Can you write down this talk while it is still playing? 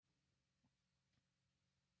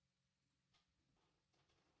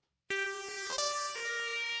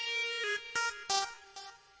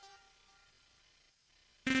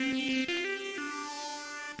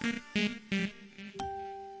Yeah.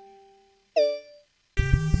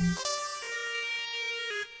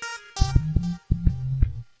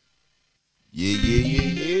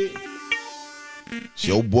 It's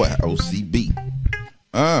your boy, O.C.B.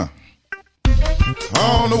 On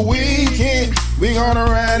the weekend, we gonna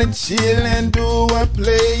ride and chill and do what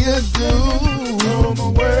players do. No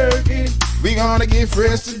more working. We gonna get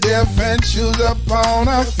fresh to death and choose up on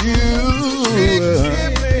a few.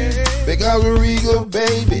 Because we're regal,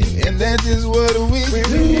 baby, and that's just what we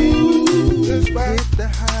do. The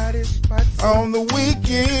hottest spots on the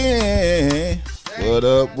weekend. What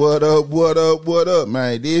up,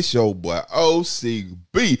 man? This your boy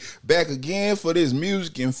O.C.B. back again for this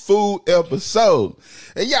music and food episode.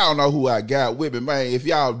 And y'all know who I got with me, man. If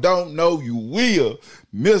y'all don't know, you will.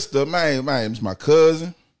 Mr. Man, it's my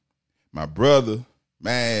cousin, my brother,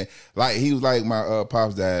 man. Like he was like my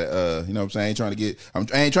pops dad. You know what I'm saying? I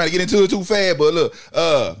ain't trying to get into it too fast, but look,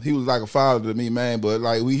 he was like a father to me, man. But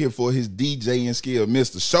like we here for his DJing skill,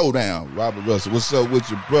 Mr. Showdown, Robert Russell. What's up with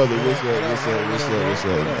your brother? What's up, man?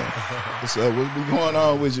 What's up? What be going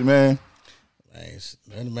on with you, man?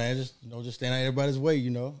 Man, just staying out everybody's way,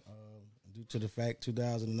 due to the fact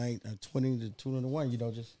 2020 to 2021,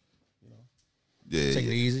 Yeah, take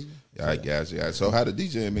it easy. Yeah, I got you. So how the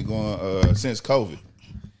DJing been going since COVID?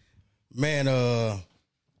 Man, as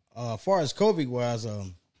far as COVID wise,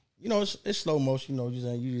 it's slow motion.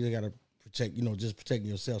 You gotta protect, just protecting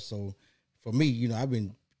yourself. So for me, I've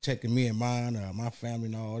been protecting me and mine, my family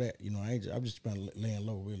and all that. I've just been laying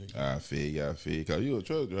low, really. I feel you. Cause you a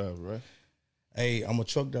truck driver, right? Hey, I'm a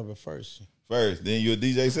truck driver first. Then you a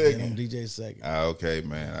DJ second? Then I'm DJ second. Okay,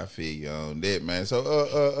 man. I feel you on that, man.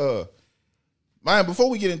 So, man, before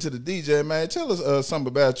we get into the DJ, man, tell us something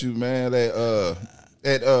about you, man.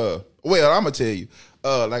 Well, I'm gonna tell you.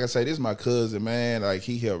 Like I say, this is my cousin, man. Like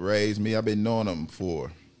he helped raise me. I've been knowing him for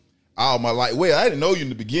all my life. Well, I didn't know you in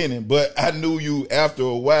the beginning, but I knew you after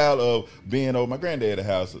a while of being over my granddad's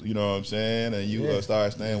house. You know what I'm saying? And you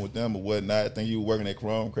started staying with them or whatnot. I think you were working at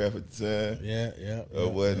Chrome Craft at the time. Yeah.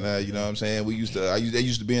 Whatnot. You know what I'm saying? They used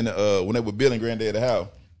to be in the when they were building granddad's house.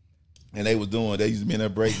 And they used to be in there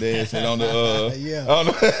break dancing on the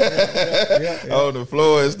on the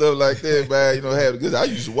floor and stuff like that, man. Because I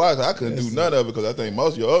used to watch. I couldn't do none of it because I think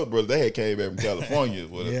most of your other brothers, they had came back from California.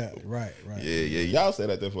 Right. Yeah. Y'all stayed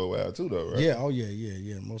out there for a while too, though, right? Yeah. Oh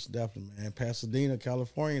yeah. Most definitely, man. Pasadena,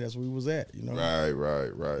 California. That's where we was at.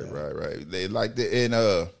 Right. They liked it,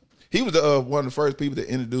 and he was one of the first people that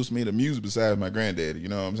introduced me to music besides my granddaddy. You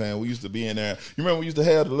know what I'm saying? We used to be in there. You remember we used to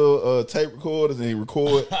have the little tape recorders and he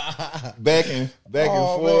record back and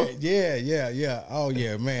forth? Man. Yeah. Oh,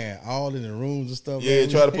 yeah, man. All in the rooms and stuff. Yeah,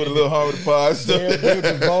 try to put a little harmony part and stuff.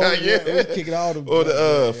 Yeah. Kicking all the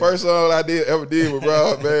the first song I ever did with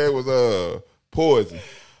Rob, man, was Poison.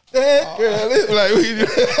 That girl, it's like,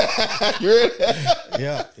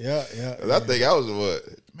 Yeah. I think I was I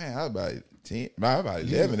was about 10, I was about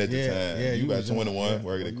 11 at the time. Yeah, you about 21,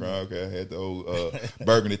 working at Crown. Okay, I had the old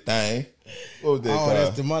burgundy thing. What was that called?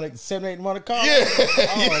 That's demonic, 78 demonic car. Yeah.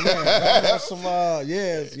 Man, that's some them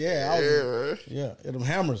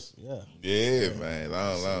hammers. Yeah, man.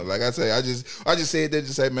 Long. Like I say, I just said that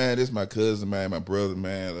to say, man, this is my cousin, man, my brother,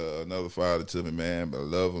 man, another father to me, man. But I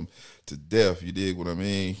love him to death. You dig what I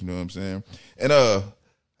mean? You know what I'm saying? And as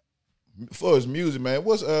far as music, man,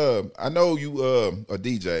 I know you a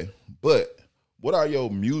DJ, but what are your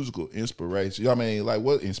musical inspirations? I mean, like,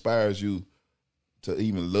 what inspires you to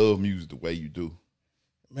even love music the way you do?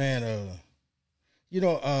 Man,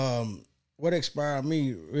 what inspired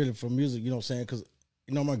me really for music, you know what I'm saying? Because,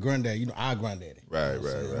 my granddad, our granddaddy. Right.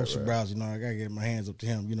 O.C.B. I got to get my hands up to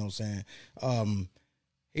him, you know what I'm saying?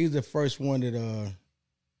 He's the first one that,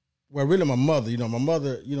 really my mother, my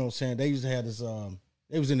mother, you know what I'm saying? They used to have this,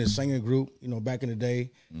 they was in this singing group, back in the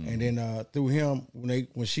day. Mm-hmm. And then through him,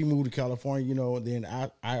 when she moved to California, then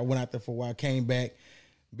I went out there for a while, came back.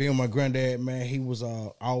 Being my granddad, man, he was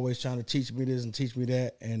always trying to teach me this and teach me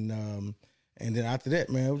that. And then after that,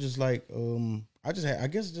 man, it was just like, I just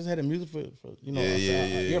had the music for for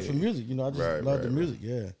music. I just loved the music,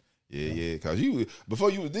 Yeah, because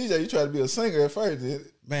before you was DJ, you tried to be a singer at first.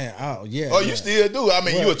 Man, you still do? I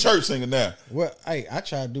mean, you a church singer now. Well, hey, I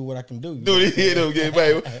try to do what I can do. Baby.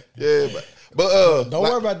 Yeah, but don't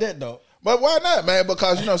worry about that though. But why not, man?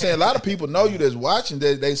 Because you know what I'm saying, a lot of people know you that's watching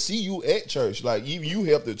that they see you at church. Like you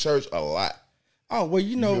help the church a lot. Oh well,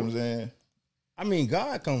 you know what I'm saying. I mean,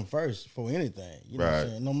 God comes first for anything. You know what I'm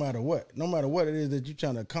saying? No matter what it is that you're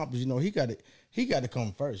trying to accomplish, he got to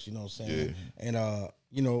come first. You know what I'm saying? Yeah. And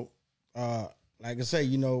like I say,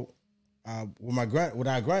 with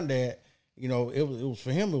our granddad, you know, it was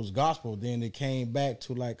for him. It was gospel. Then it came back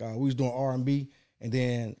to like we was doing R&B, and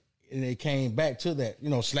then it came back to that, you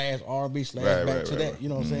know, slash R&B slash back to that. You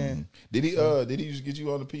know what I'm saying? Did he used to get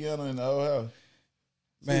you on the piano in the old house?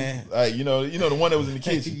 Man, like you know the one that was in the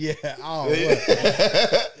kitchen. yeah,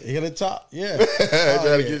 hit the top, yeah.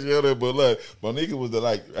 Trying to get you on there, but look, Monica was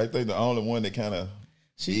I think the only one that kind of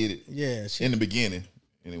did it. Yeah, in the beginning,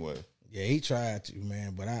 anyway. Yeah, he tried to,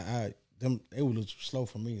 man, but it was a little slow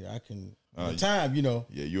for me. I can at the time, you know.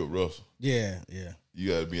 Yeah, you're a Russell. Yeah. You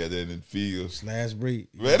gotta be out there in the field. Slash breed.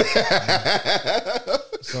 Yeah.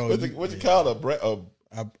 So what you call a Brussels?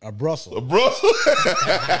 A Brussels.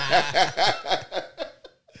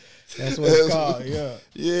 That's what it's called. Yeah.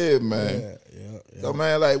 Yeah, man. Yeah. So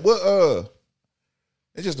man, like what?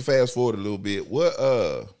 And just to fast forward a little bit, what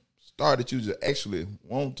started you to actually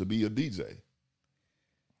want to be a DJ?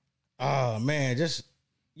 Man, just,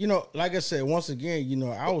 you know, like I said, once again, you know,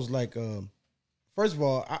 I was like, first of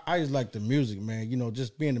all, I just like the music, man. You know,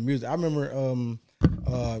 just being the music. I remember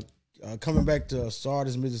coming back to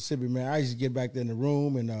Sardis, Mississippi, man. I used to get back there in the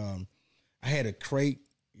room, and I had a crate,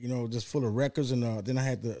 you know, just full of records, and then I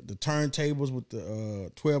had the turntables with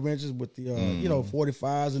the 12 inches with the you know,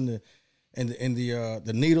 45s and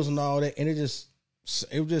the needles and all that, and it was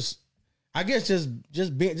just I guess just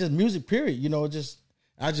music, period. You know,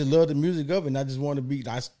 I just love the music of it, and I just want to be.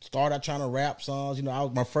 I started out trying to rap songs. You know,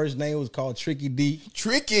 my first name was called Tricky D.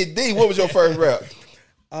 Tricky D. What was your first rap?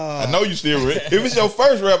 I know you still if it's your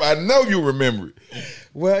first rap, I know you remember it.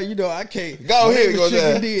 Well, you know, I can't go ahead, go Tricky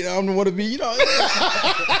down. D. I don't want to be, you know.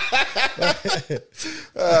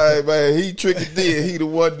 All right, man. He Tricky D, and he the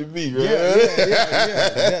one to be, right? Yeah.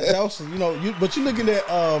 That was, you know, but you looking at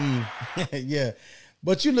yeah,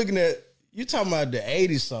 but you looking at. You talking about the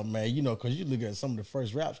 80s something, man, you know, because you look at some of the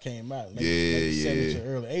first raps came out in the 70s or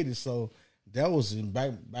early 80s, so that was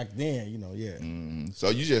back then, you know, yeah. So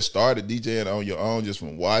you just started DJing on your own just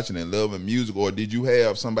from watching and loving music, or did you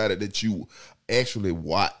have somebody that you actually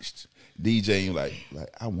watched DJing like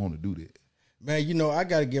I want to do that? Man, you know, I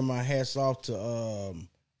got to give my hats off to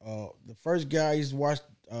the first guy I used to watch,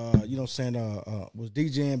 you know what I'm saying, was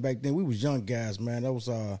DJing back then. We was young guys, man. That was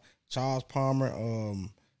Charles Palmer,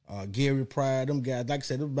 Gary Pryor, them guys, like I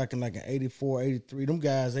said, it was back in like in 84, 83. Them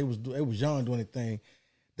guys, they was young doing the thing.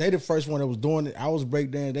 They the first one that was doing it. I was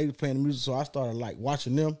breakdancing, they was playing the music, so I started like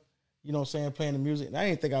watching them, you know what I'm saying, playing the music. And I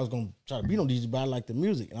didn't think I was gonna try to be on DJ, but I like the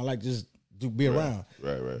music and I like just be around.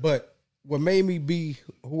 Right. But what made me be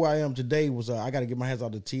who I am today was I gotta get my hands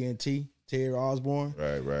out to TNT, Terry Osborne.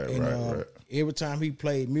 Right. Every time he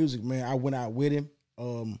played music, man, I went out with him.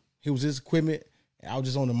 He was his equipment, and I was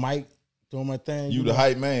just on the mic doing my thing. You the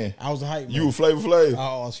hype man. I was the hype man. You were Flavor Flav.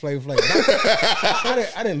 Oh, I was Flavor Flav.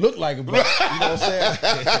 I didn't look like him, but you know what I'm saying?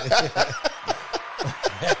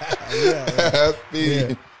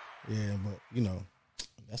 Yeah, but you know,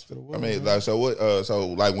 that's what it was. I mean, like, so what? So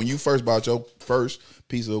like when you first bought your first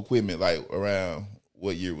piece of equipment, like around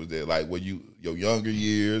what year was that? Like, were you your younger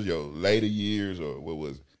years, your later years, or what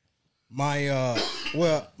was it? My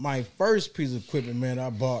first piece of equipment, man, I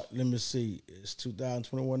bought, let me see, it's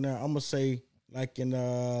 2021 now. I'm gonna say like in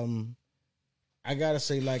I gotta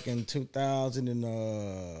say like in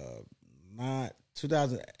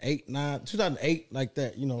 2008, like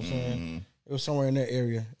that, you know what I'm saying? It was somewhere in that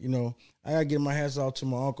area, you know. I gotta give my hats off to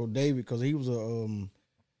my Uncle David, because he was a you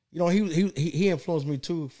know, he influenced me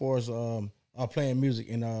too for as playing music.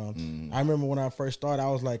 And I remember when I first started, I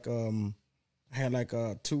was like I had like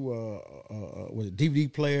two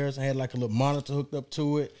DVD players. I had like a little monitor hooked up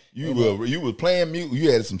to it. You were playing music. You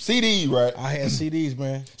had some CDs, right? I had CDs,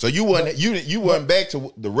 man. So you wasn't back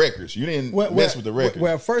to the records. You didn't mess with the records.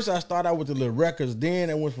 Well, at first I started out with the little records. Then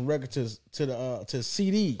I went from records to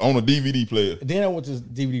CD on a DVD player. Then I went to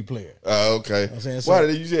DVD player. Okay. You know what I'm saying? So, why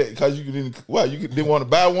did you just? Because you didn't want to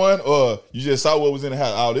buy one, or you just saw what was in the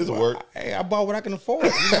house? Oh, this will work. I bought what I can afford.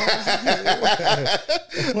 You know?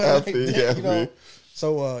 I feel.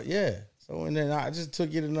 So So and then I just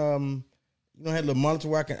took it and you know, had a little monitor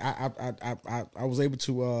where I was able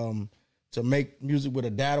to make music with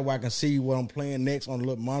a data where I can see what I'm playing next on the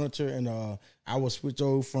little monitor, and I would switch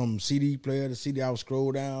over from CD player to CD. I would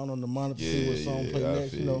scroll down on the monitor to see what song play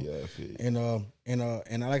next, you know.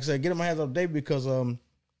 And like I said, getting my hands up there because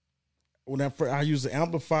when I used the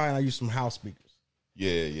amplifier and I used some house speakers.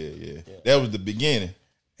 Yeah. That was the beginning.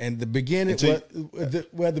 And the beginning,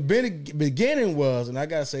 the beginning was, and I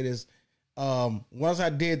gotta say this, once I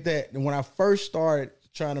did that, and when I first started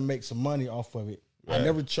trying to make some money off of it, Right.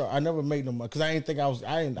 I never made no money because I didn't think I was.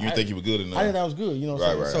 I didn't. You think you were good enough? I didn't think I was good. You know what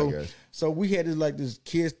I'm saying? Right. So we had this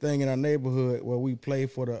kids thing in our neighborhood where we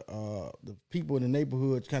played for the people in the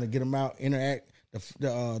neighborhood, kind of get them out, interact.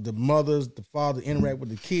 The mothers, the father interact with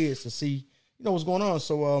the kids to see what's going on.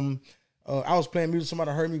 So I was playing music.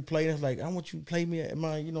 Somebody heard me play. And it's like, I want you to play me at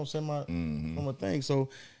my my thing. So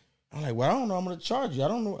I'm like, well, I don't know. I'm gonna charge you. I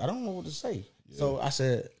don't know what to say. Yeah. So I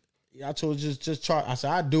said, I told her just charge. I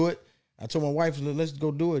said, I do it. I told my wife, let's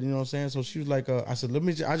go do it. You know what I'm saying? So she was like, I said,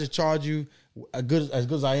 I just charge you as good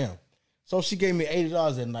as I am. So she gave me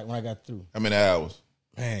 $80 that night when I got through. How many hours?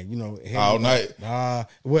 Man, all night.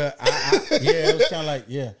 Well, it was kind of like,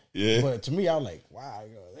 yeah. But to me, I was like, wow.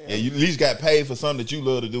 Yeah, you at least got paid for something that you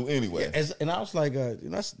love to do anyway. Yeah, and I was like,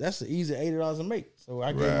 that's an easy $80 to make. So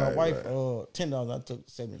I gave my wife $10. I took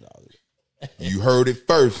 $70. You heard it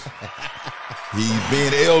first. He's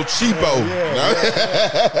being El Cheapo.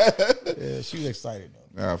 Yeah, she was excited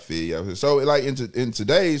though. I feel you. So like in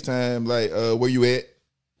today's time, like where you at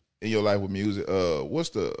in your life with music? What's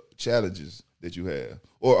the challenges that you have,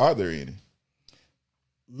 or are there any?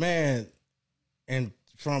 Man, and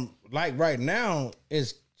from like right now,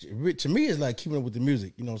 to me it's like keeping up with the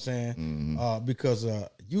music. You know what I'm saying? Mm-hmm. Because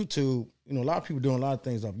YouTube, a lot of people doing a lot of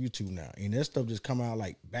things off YouTube now, and that stuff just come out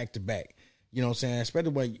like back to back. You know what I'm saying?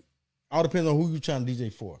 Especially when all depends on who you trying to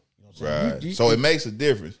DJ for. You know what I'm saying? Right. So it makes a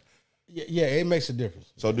difference. Yeah, it makes a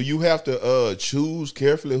difference. So do you have to choose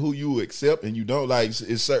carefully who you accept and you don't? Like,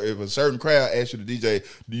 if a certain crowd asks you to DJ,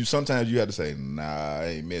 do you sometimes you have to say, nah, I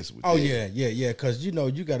ain't messing with that? Oh, yeah. Because, you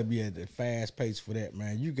got to be at the fast pace for that,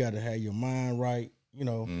 man. You got to have your mind right,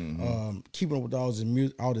 keeping up with all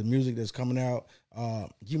the music that's coming out.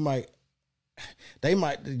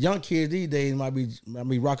 The young kids these days might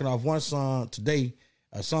be rocking off one song today,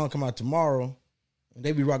 a song come out tomorrow, and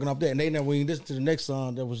they be rocking off that, and they never even listen to the next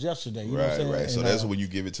song that was yesterday. You know what I'm saying? Right. So that's when you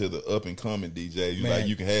give it to the up and coming DJ. You like,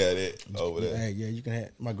 you can have that over there. Hey, yeah, you can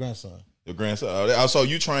have my grandson. Your grandson. So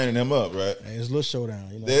you training him up, right? Hey, it's a little showdown.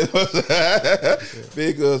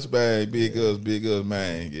 Big us, man. Big us,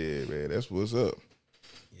 man. Yeah, man. That's what's up.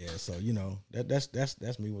 Yeah. So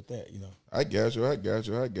that's me with that. I got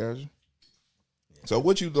you. So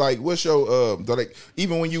what you like? What's your like?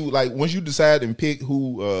 Even when you like, once you decide and pick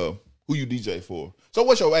who you DJ for. So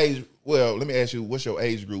what's your age? Well, let me ask you, what's your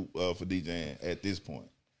age group for DJing at this point?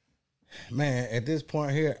 Man, at this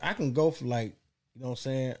point here, I can go for like, you know what I'm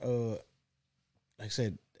saying? Like I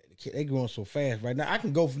said, they growing so fast right now. I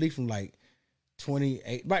can go for these from like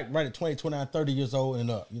 28, right at 20, 29, 30 years old and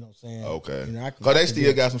up. You know what I'm saying? Okay. Because they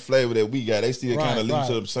still got some flavor that we got. They still kind of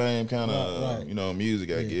listen to the same kind of,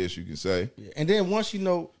 music, I guess you can say. Yeah. And then once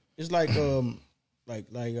it's like,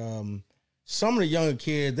 some of the younger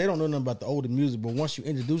kids, they don't know nothing about the older music, but once you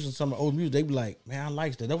introduce them to some of the old music, they be like, man, I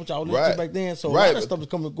like that. That's what y'all listened to back then. So a lot of stuff is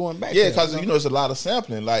going back. Yeah, because, it's a lot of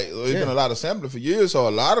sampling. Like, it's been a lot of sampling for years. So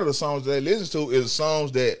a lot of the songs that they listen to is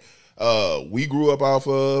songs that we grew up off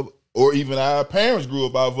of, or even our parents grew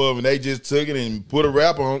up off of, and they just took it and put a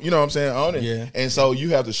rap on, on it. Yeah. And so you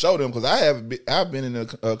have to show them, because I've been in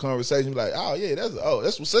a conversation like,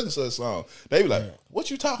 that's what such and such song. They be like,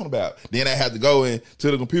 what you talking about? Then I have to go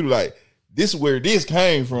into the computer like, this is where this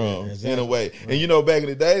came from, in a way. Right. And, back in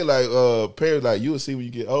the day, like, parents, like, you'll see when you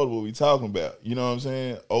get older what we talking about. You know what I'm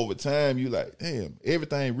saying? Over time, you like, damn,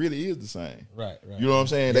 everything really is the same. Right. You know what I'm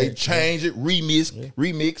saying? They change it,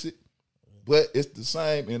 remix it, but it's the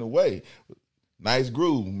same in a way. Nice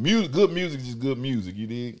groove. Good music is good music, you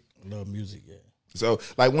dig? Love music, yeah. So,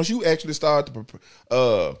 like, once you actually start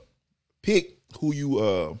to pick who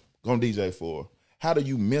you gonna DJ for, how do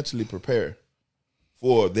you mentally prepare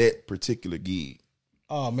for that particular gig?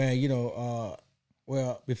 Oh man,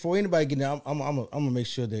 well, before anybody get there, I'm gonna make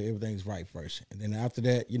sure that everything's right first, and then after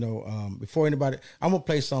that, before anybody, I'm gonna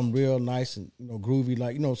play something real nice and groovy,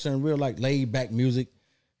 like some real like laid back music,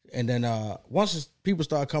 and then once people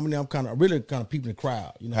start coming in, I'm really peeping the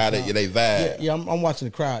crowd. How they vibe? Yeah, I'm watching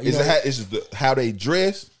the crowd. Is it how they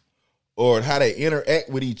dress, or how they interact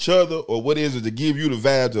with each other, or what is it to give you the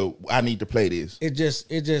vibe of I need to play this?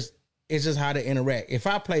 It's just how they interact. If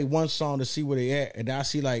I play one song to see where they at, and I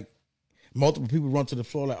see like multiple people run to the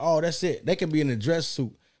floor, like, oh, that's it. They could be in a dress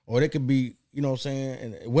suit, or they could be,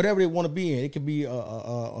 and whatever they want to be in. It could be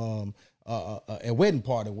a wedding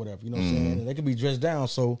party or whatever, what I'm saying? And they could be dressed down.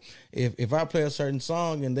 So if I play a certain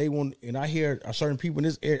song and I hear a certain people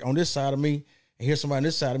on this side of me, and hear somebody on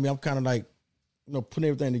this side of me, I'm kind of like, putting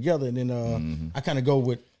everything together, and then I kind of go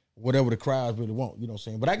with whatever the crowds really want, what I'm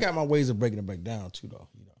saying? But I got my ways of breaking it back down too, though.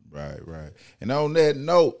 Right. And on that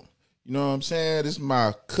note, you know what I'm saying? This is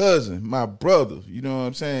my cousin, my brother, you know what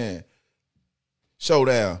I'm saying?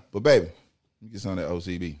 Showdown. But baby, Let me get some of that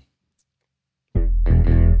O.C.B.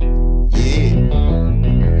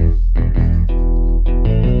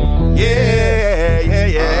 Yeah.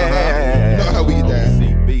 You know how we get down.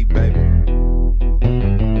 O.C.B, baby.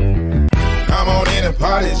 Come on in and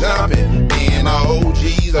party jumping. Me and my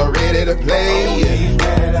OGs are ready to play.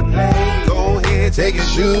 Go ahead, take your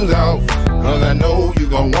shoes off, cause I know you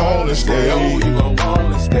gon' wanna stay.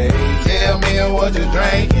 Tell me what you're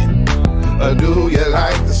drinking, or do you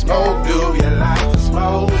like to smoke?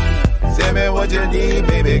 Tell me what you need,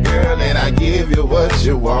 baby girl, and I give you what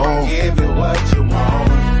you want. Don't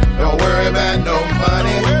worry about no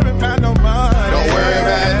money. Don't worry about no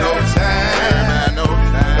time.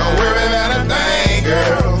 Don't worry about a thing,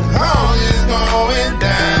 girl. All is going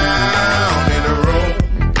down in the room,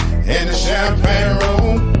 in the champagne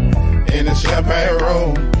room, in the champagne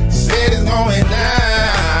room. Said it's going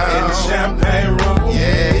down In the champagne room.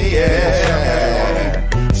 Yeah.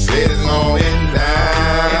 Said it's going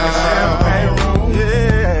down In the champagne room.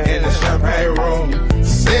 Yeah. in the champagne room.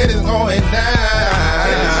 Said it's going down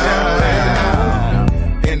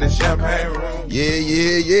In the champagne room.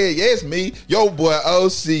 Yeah, it's me, your boy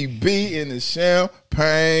O.C.B. in the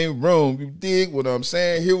champagne room. You dig what I'm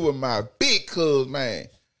saying? Here with my big cuz, man,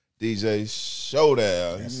 DJ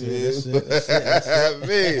Showdown. That's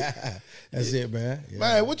it, man. Yeah.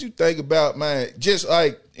 Man, what you think about, man, just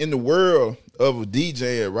like in the world of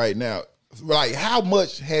DJing right now, like how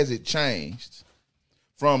much has it changed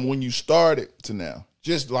from when you started to now?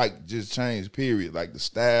 Just changed, period. Like the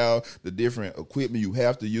style, the different equipment you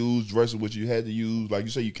have to use versus what you had to use. Like you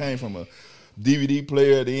say, you came from a DVD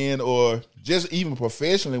player then, or just even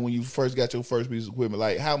professionally when you first got your first piece of equipment.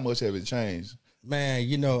 Like how much have it changed? Man,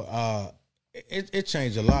 it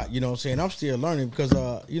changed a lot, you know what I'm saying? I'm still learning because,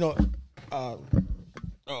 Go ahead,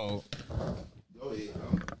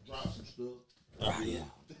 drop some stuff.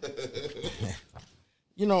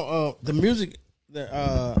 the music,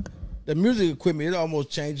 the music equipment, it almost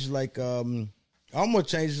changes like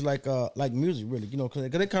music, really, because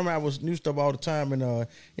they come out with new stuff all the time, and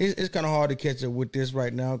it's kind of hard to catch up with this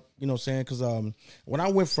right now, you know what I'm saying? Because when I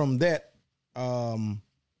went from that, I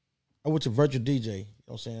went to virtual DJ, you know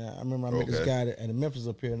what I'm saying? I remember I met this guy at Memphis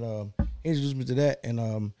up here, and he introduced me to that,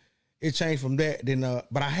 and it changed from that. Then,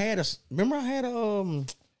 but I had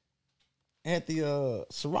the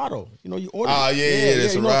Serato. You ordered. The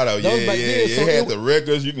Serato. So it had the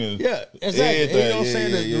records. You can. Yeah, exactly. You know what I'm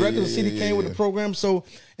saying? The record CD came with the program. So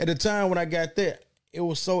at the time when I got that, it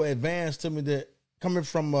was so advanced to me that coming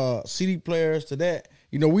from CD players to that,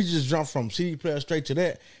 we just jumped from CD player straight to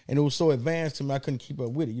that, and it was so advanced to me I couldn't keep up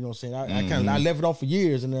with it. You know what I'm saying? I left it off for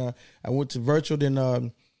years, and I went to virtual. Then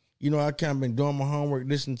I kind of been doing my homework,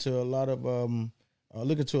 listening to a lot of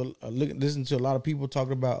listen to a lot of people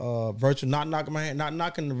talking about virtual. Not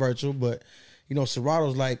knocking the virtual, but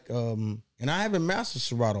Serato's like, and I haven't mastered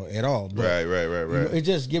Serato at all. But, Right. It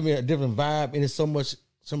just gives me a different vibe, and it's so much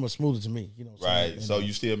smoother to me. Right. So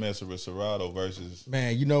you still messing with Serato versus?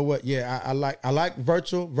 Man, you know what? Yeah, I like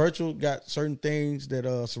virtual. Virtual got certain things that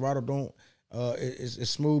Serato don't.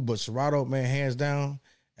 It's smooth, but Serato, man, hands down.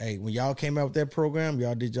 Hey, when y'all came out with that program,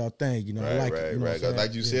 y'all did y'all thing. I like it. Right.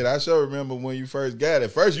 Like you said, I sure remember when you first got it.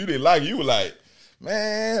 First, you didn't like it. You were like,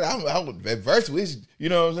 man, I'm at virtual. You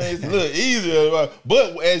know what I'm saying? It's a little easier.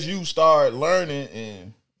 But as you start learning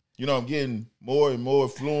and, I'm getting more and more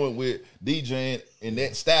fluent with DJing and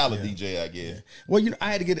that style of DJ, I guess. Yeah. Well,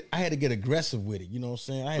 I had to get aggressive with it. You know what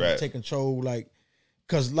I'm saying? I had to take control,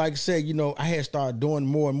 because like I said, I had started doing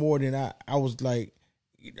more and more than I was like,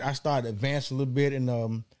 I started advancing a little bit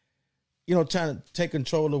and, trying to take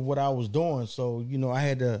control of what I was doing. So,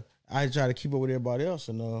 I try to keep up with everybody else.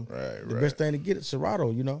 And the best thing to get is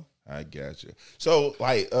Serato, I got you. So,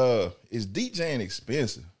 is DJing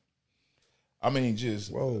expensive? I mean,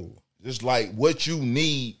 just like what you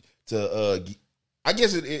need to, I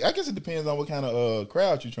guess it depends on what kind of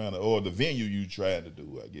crowd you're trying to, or the venue you trying to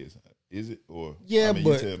do, I guess. Is it? Or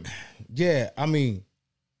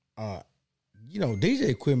DJ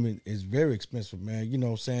equipment is very expensive, man. You know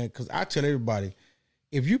what I'm saying? Because I tell everybody,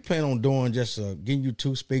 if you plan on doing just getting you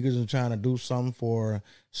 2 speakers and trying to do something for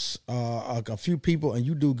a few people and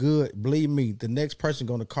you do good, believe me, the next person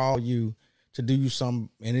going to call you to do you something,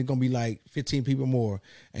 and it's going to be like 15 people more,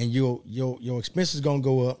 and your expenses going to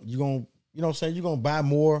go up. You're going to, you know what I'm saying? You're going to buy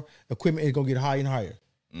more equipment. It's going to get higher and higher.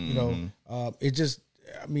 It just,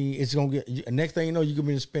 it's going to get, next thing you know, you're going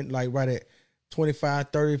to be spent like right at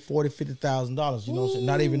 $25,000, $30,000, $40,000, $50,000, you know what I'm saying?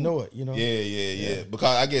 Not even know it, Yeah.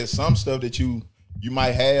 Because I guess some stuff that you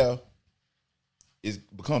might have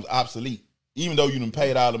becomes obsolete. Even though you done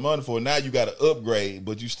paid all the money for it, now you got to upgrade,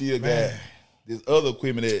 but you still got this other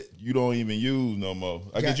equipment that you don't even use no more.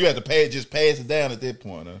 I guess you have to pass it down at that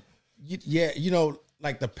point, huh? Yeah,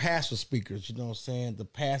 like the passive speakers, you know what I'm saying? The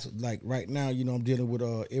passive, like right now, I'm dealing with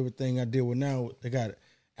everything I deal with now. They got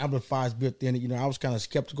amplifiers built in it. I was kind of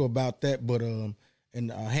skeptical about that, but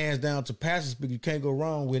hands down to passive speaker, you can't go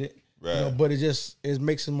wrong with it. Right. But it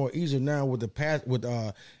makes it more easier now with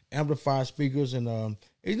the amplifier speakers and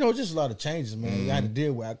just a lot of changes, man. I had to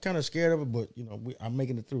deal with. I'm kind of scared of it, but I'm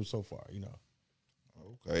making it through so far.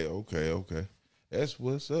 Okay. That's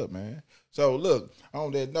what's up, man. So look,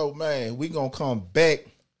 on that note, man, we gonna come back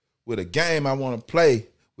with a game I want to play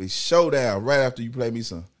with Showdown right after you play me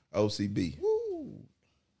some O.C.B. Woo.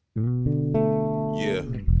 Yeah.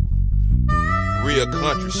 Real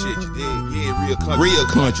country shit, you dig? Yeah, Real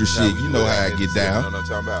country shit. You know how I get down. You know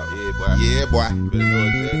what I'm talking about? Yeah, boy. Yeah, boy. You better know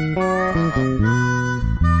exactly.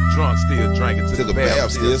 Drunk, still drinking. Took a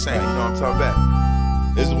bath, still saying. You know what I'm talking about?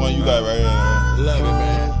 This is the one you got right here. Love it,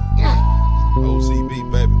 man. O.C.B,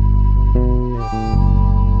 baby.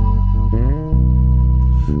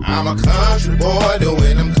 I'm a country boy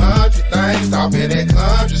doing them country things, talking that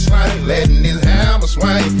country slang, letting this hammer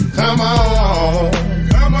swing. Come on,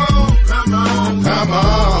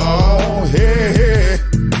 yeah.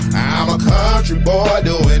 I'm a country boy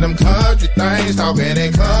doing them country things, talking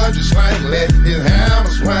that country slang, letting this hammer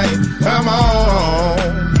swing. Come on,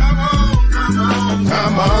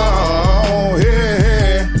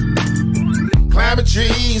 yeah. Climbing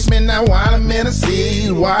trees, midnight while I'm in the sea,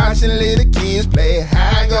 watching little kids play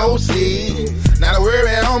hide go seek. Not a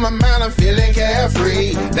worry on my mind, I'm feeling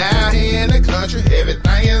carefree. Down here in the country,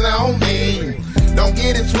 everything is on me. Don't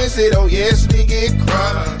get it twisted, oh yes, we get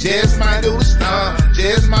crunk. Just might do the stunt,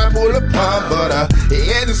 just might pull a pump. But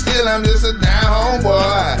yet and still I'm just a down home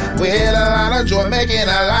boy with a lot of joy, making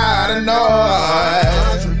a lot of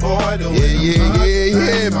noise.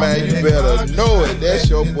 Yeah, man, you better know it. That's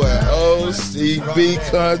your boy O.C.B.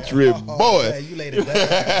 Country Boy. Man, you laid it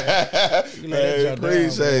down. Man,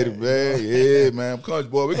 appreciate it, man. Yeah, man, I'm country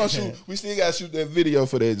boy. We still gotta shoot that video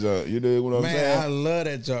for that junk. You know what I'm saying? Man, I love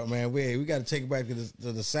that junk, man. We got to take it back to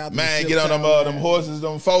the south. Man, get on them horses,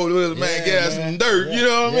 them four wheels, man. Get out some dirt. You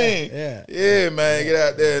know what I mean? Yeah, man. Get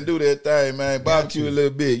out there and do that thing, man. Barbecue a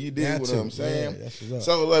little bit. You dig what I'm saying? Yeah,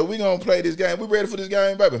 so, like, we gonna play this game. We ready for this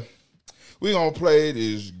game, baby? We gonna play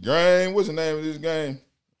this game. What's the name of this game?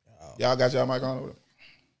 Y'all got y'all mic on over there?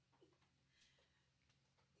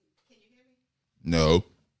 Can you hear me? No.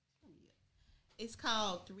 It's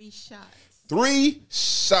called 3 Shots. 3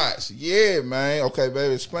 shots. Yeah, man. Okay,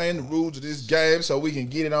 baby. Explain the rules of this game so we can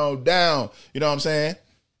get it on down. You know what I'm saying?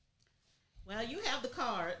 Well, you have the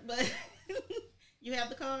card, but you have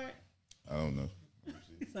the card? I don't know. I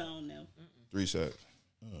don't know. 3 shots.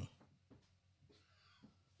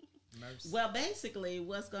 Well, basically,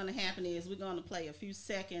 what's going to happen is we're going to play a few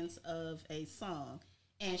seconds of a song,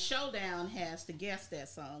 and Showdown has to guess that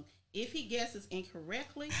song. If he guesses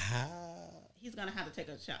incorrectly, he's going to have to take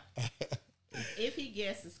a shot. If he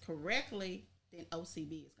guesses correctly, then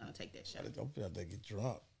O.C.B. is going to take that shot. Don't feel like they get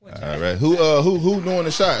drunk. All right. Who doing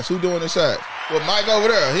the shots? Who doing the shots? Well, Mike over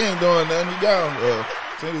there. He ain't doing nothing. He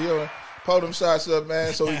down. Pull them shots up,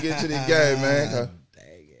 man, so we get to this game, man.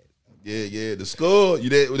 Yeah, the skull.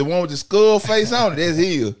 The one with the skull face on it. That's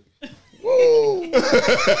here. Whoa.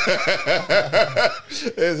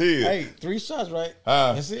 That's here. Hey, 3 shots, right?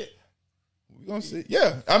 That's it. We gonna see.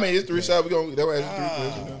 Yeah, I mean it's 3 shots. We gonna. That way it's 3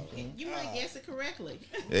 questions. You might guess it correctly.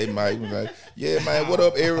 Hey, Mike. Yeah, man. What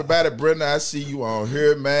up, everybody? Brenda, I see you on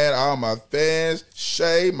here, man. All my fans,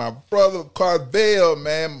 Shay, my brother Carvel,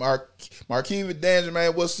 man. Marquis Danger,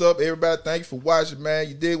 man. What's up, everybody? Thank you for watching, man.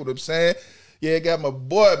 You dig what I'm saying? Yeah, got my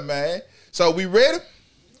boy, man. So we ready?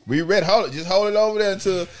 We ready. Just hold it over there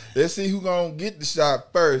until let's see who gonna get the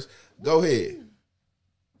shot first. Go ahead.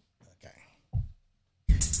 Okay.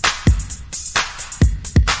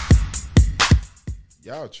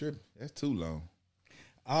 Y'all tripping. That's too long.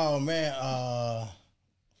 Oh man.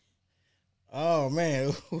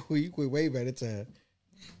 You quit way better time.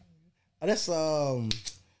 That's freaking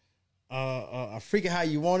how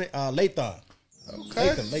you want it. Lathan. Okay.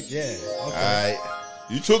 Lathan, yeah. Okay. All right.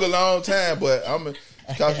 You took a long time, but I'm gonna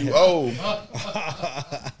cause you old.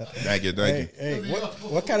 Thank you. Hey,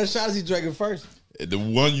 what kind of shot is he drinking first? The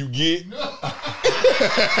one you get. You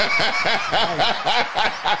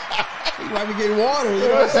might be getting water. You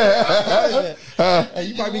know what I'm saying? Hey,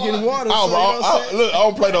 you might be getting water. Look, I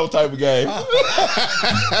don't play those type of games.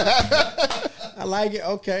 I like it.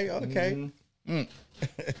 Okay. Mm-hmm.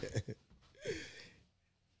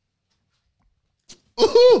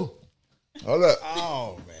 Ooh. Hold up.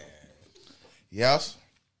 Oh man. Yes.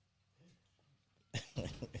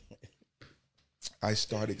 I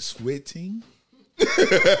started sweating. All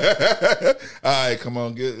right, come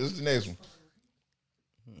on, get this is the next one.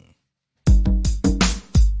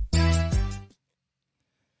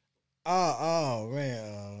 Oh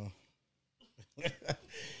man.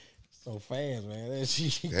 So fast, man. That's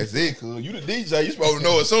it, cool. You the DJ, you supposed to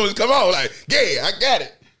know as soon as it come on, like, yeah, I got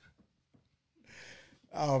it.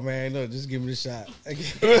 Oh man, look, just give me the shot.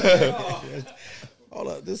 Hold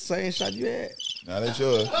up, this same shot you had. Nah, that's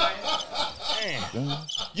yours. Damn.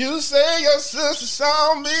 You say your sister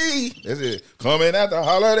saw me. That's it. Coming at the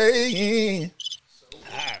Holiday Inn.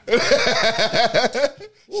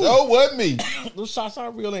 So what me? Those shots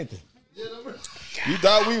are real, ain't they? You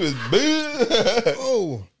thought we was big?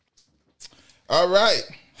 Oh. All right.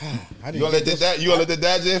 You gonna let that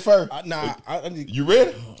digest first? Nah, I need. You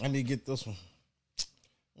ready? I need to get this one.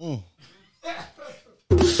 Oh!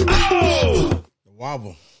 The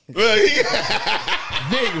wobble. Big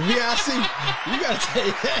VIC. You gotta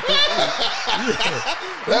take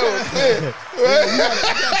that was it. You gotta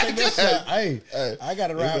take that shot. Hey, I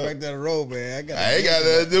gotta ride back down the road, man. I ain't got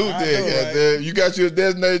nothing to do with that. Right? You got your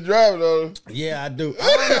designated driver, though. Yeah, I do. I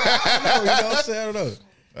know. You know what I'm saying? I don't know.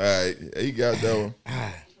 All right, he got that one.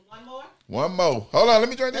 One more. One more. Hold on, let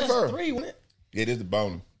me drink that That's first. 3, wasn't it? Yeah, this is the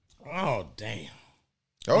bonus. Oh, damn.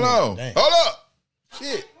 Hold on. Damn. Hold up.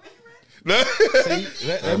 Shit. See,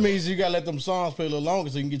 that means you gotta let them songs play a little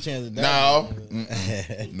longer so you can get a chance to die.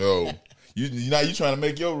 No. You trying to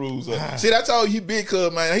make your rules up. See, that's all he big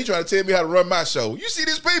cuz, man. He trying to tell me how to run my show. You see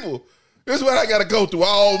these people? This is what I gotta go through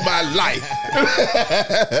all my life.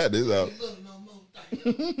 This all.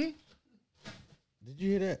 Did you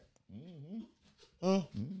hear that? Huh?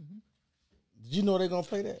 Did you know they're gonna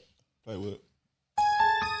play that? Play what?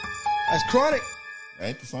 That's Chronic.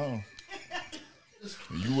 Ain't the song.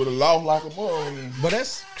 You would have lost like a mother. But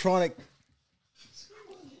that's Chronic.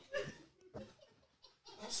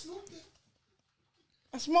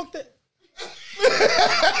 I smoked it.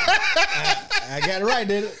 I got it right,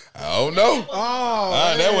 did it? I don't know.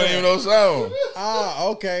 Oh, that wasn't even no song.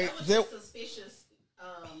 Oh, okay. Suspicious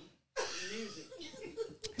music.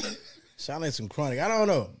 Sound like some Chronic. I don't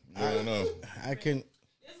know. I don't know. I can.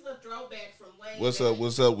 This is a throwback from way What's back. up?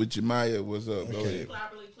 What's up with Jemiah? What's up? Go ahead.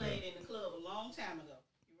 Probably played in the club a long time ago.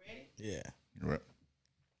 You ready? Yeah. Right.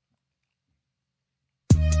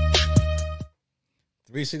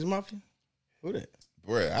 3 6 Mafia? Who that?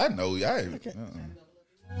 Bro, I know. Okay.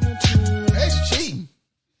 That's cheating.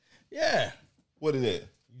 Yeah. What is that?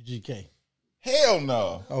 UGK. Hell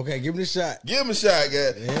no. Okay, give me the shot. Give him a shot,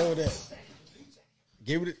 guy. The hell with that.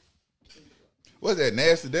 Give it. What's that?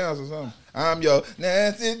 Nasty Dance or something? I'm your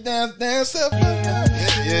nasty dance dancer.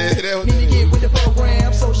 Yeah, that was Need to get with the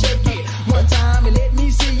program, so shake it one time and let me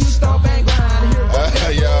see you stomp and grind.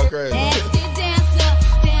 y'all crazy.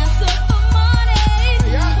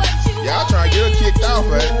 Y'all trying to get her kicked off,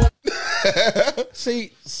 man.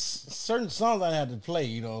 See, certain songs I had to play,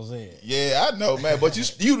 you know what I'm saying? Yeah, I know, man. But you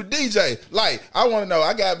the DJ. Like, I want to know.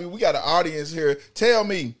 We got an audience here. Tell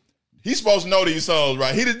me, he's supposed to know these songs,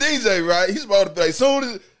 right? He the DJ, right? He's supposed to play. Soon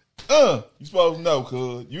as you supposed to know,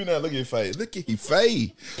 cuz. You know, look at his face. Look at his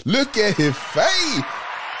face. Look at his face.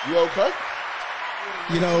 You okay?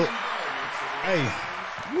 You know, hey,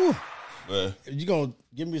 whew, Man. you gonna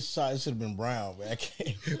give me a shot? It should have been Brown, man. I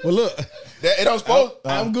can't. Well, look, It don't supposed.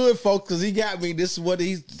 I'm good, folks, because he got me. This is what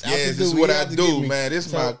he's. This is what I do, man. This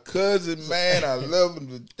is my cousin, man. I love him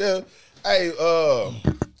to death. Hey,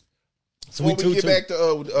 So when we get back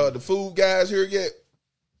to the food guys here yet?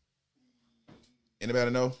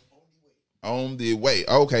 Anybody know? On the way.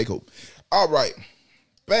 Okay, cool. All right.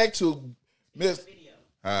 Back to Miss.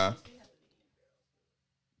 Yeah. I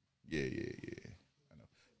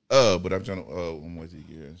know. But I'm trying to one more thing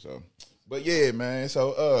here. So, but yeah, man.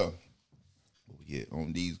 So yeah,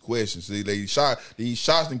 on these questions. See, these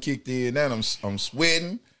shots done kicked in. Now I'm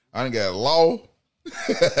sweating. I done got a law.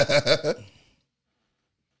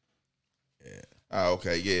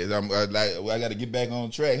 Okay, yeah. I got to get back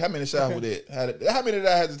on track. How many shots was that? How many did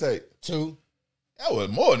I have to take? 2. That was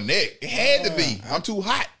more than that. It had to be. I'm too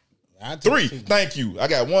hot. 3. Thank you. I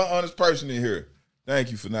got one honest person in here.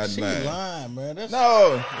 Thank you for not She lying. lying, man. That's,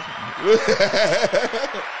 No.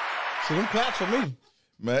 see, them claps for me.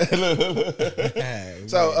 Man.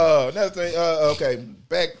 So another thing, okay,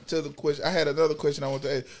 back to the question. I had another question I want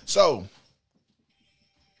to ask. So,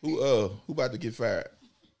 who about to get fired?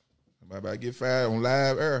 Am I about to get fired on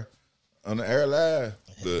live air? On the air live?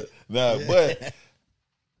 But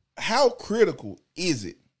how critical is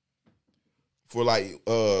it for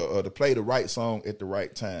to play the right song at the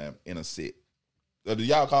right time in a set? Do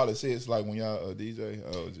y'all call it sets like when y'all DJ?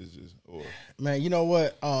 Oh, just or Man, you know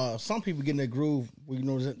what? Some people get in their groove. You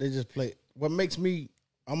know, they just play. What makes me,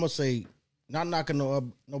 I'm gonna say, not knocking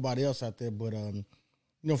nobody else out there, but you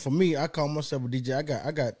know, for me, I call myself a DJ.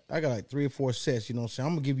 I got like 3 or 4 sets. You know what I'm saying?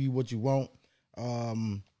 I'm gonna give you what you want. You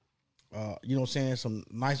know what I'm saying? Some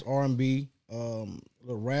nice R&B, little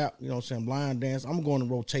rap. You know what I'm saying? Line dance. I'm going in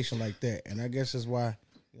rotation like that, and I guess that's why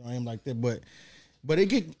I am like that. But it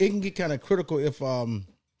can get kind of critical if you know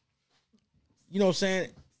what I'm saying.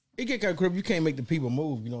 It get kind of critical. You can't make the people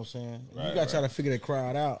move. You know what I'm saying? Right, you got to try to figure that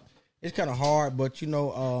crowd out. It's kind of hard, but you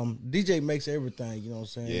know, DJ makes everything. You know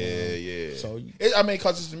what I'm saying? Yeah. So I mean,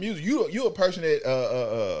 cause it's the music. You a person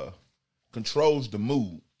that controls the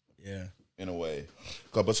mood. Yeah. In a way,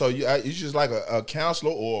 but so you're just like a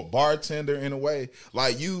counselor or a bartender in a way.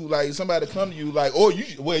 Like somebody come to you or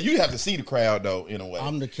you have to see the crowd though in a way.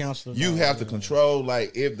 I'm the counselor. You have to control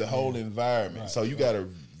the whole environment. Right, so you got a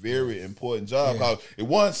very important job. Cause if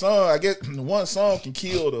one song can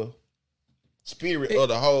kill the spirit of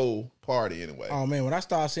the whole party anyway. Oh man, when I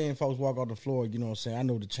start seeing folks walk off the floor, you know what I'm saying, I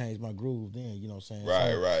know to change my groove then, you know what I'm saying?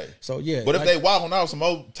 Right. So yeah. But if they walking off, some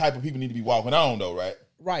old type of people need to be walking on though, right?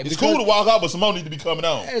 Right. It's cool to walk out, but some more need to be coming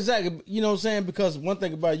on. Exactly. You know what I'm saying? Because one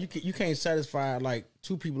thing about it, you can't satisfy like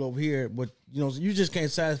 2 people over here, but you know, you just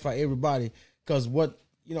can't satisfy everybody. Because what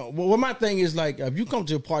my thing is like, if you come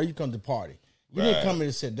to a party, you come to party. You didn't come in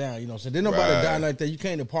to sit down, you know what I'm saying? There's nobody dying like that. You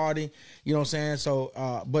came to party, you know what I'm saying? So,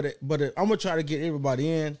 but I'm gonna try to get everybody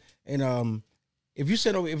in. And if you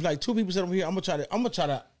sit over, if like 2 people sit over here, I'm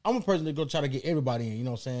a person to go try to get everybody in, you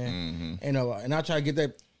know what I'm saying? Mm-hmm. And I try to get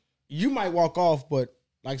that. You might walk off, but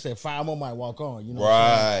like I said, 5 more might walk on. You know,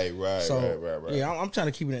 right. Yeah, I'm trying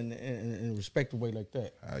to keep it in a respectful way like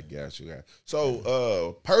that. I got you.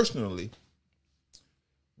 So, personally,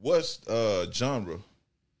 what's genre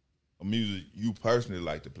of music you personally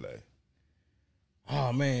like to play?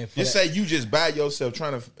 Oh man, say you just by yourself,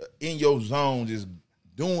 trying to in your zone, just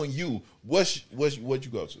doing you. What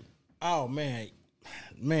you go to? Oh man,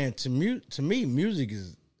 to me, music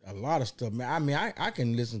is a lot of stuff, man. I mean, I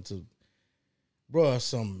can listen to. Bruh,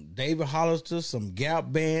 some David Hollister, some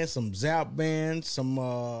Gap Band, some Zap Band, some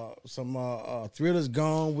Thrillers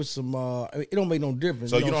Gone with some. It don't make no difference.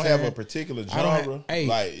 So you don't have a particular genre,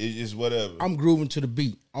 like it's just whatever. I'm grooving to the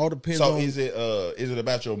beat. All depends. So is it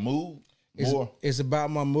about your mood more? It's about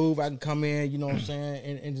my move. I can come in, you know what I'm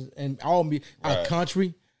saying, and all me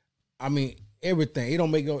country. I mean everything. It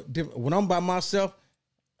don't make no difference when I'm by myself.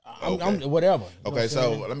 I'm whatever. Okay,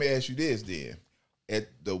 so let me ask you this then. At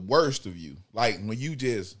the worst of you, like when you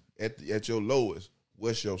just at your lowest,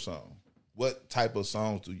 what's your song? What type of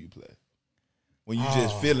songs do you play? When you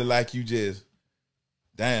just feeling like you just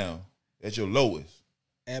down at your lowest.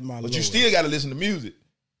 At my lowest. You still got to listen to music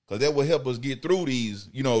because that will help us get through these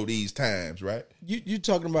times, right? You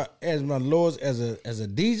talking about as my lowest as a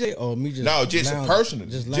DJ or me just just personally,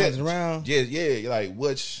 just lounging around? Yeah. Like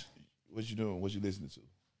what you doing? What you listening to?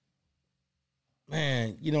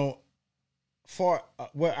 Man, you know.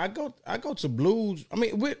 I go to blues. I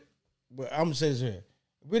mean, I'm gonna say this here.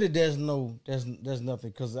 Really, there's nothing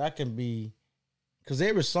because every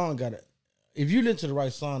song got it. If you listen to the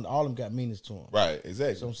right song, all of them got meanings to them. Right,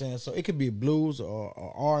 exactly. So I'm saying, so it could be a blues or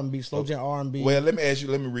R&B, slow jam R&B. Well, let me ask you.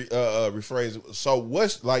 Let me rephrase it. So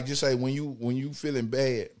what's like? Just say when you feeling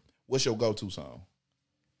bad, what's your go-to song?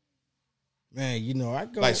 Man, you know I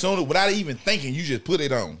go like soon without even thinking, you just put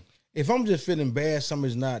it on. If I'm just feeling bad,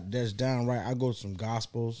 something's not that's downright, I go to some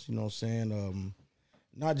gospels, you know what I'm saying?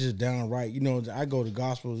 Not just downright, you know, I go to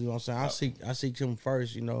gospels, you know what I'm saying? I seek him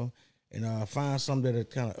first, you know, and find something that'll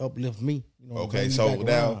kind of uplift me. You know, okay, so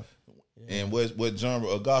now, and what genre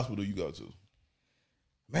of gospel do you go to?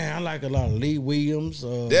 Man, I like a lot of Lee Williams.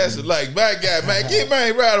 That's like my guy, man. Give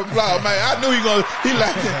man round of applause, man. I knew he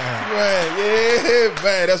like man. Yeah,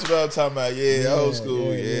 man. That's what I'm talking about. Yeah, old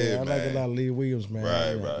school. Yeah, I man. like a lot of Lee Williams, man.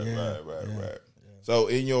 Right. So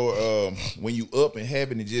in your when you up and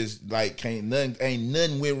having it just like ain't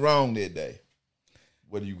nothing went wrong that day.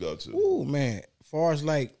 What do you go to? Ooh, man. As far as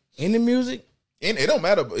like in the music, it don't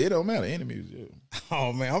matter. It don't matter in the music. Yeah.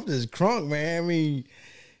 Oh man, I'm just crunk, man.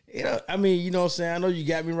 You know what I'm saying? I know you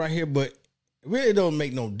got me right here, but it really don't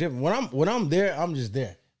make no difference. When I'm there, I'm just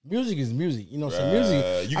there. Music is music. You know what I'm saying?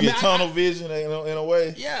 Music. You get tunnel vision in a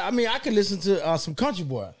way. Yeah, I mean, I can listen to some country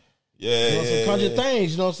boy. Yeah, you know, some country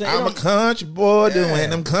things. You know what I'm saying? I'm a country boy doing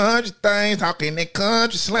them country things, talking that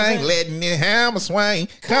country slang, letting the hammer swing.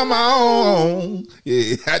 Come on.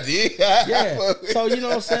 Yeah, I did. Yeah. So you know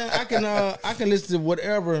what I'm saying? I can listen to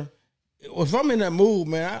whatever. If I'm in that mood,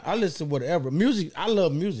 man, I listen to whatever. Music, I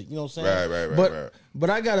love music, you know what I'm saying? Right.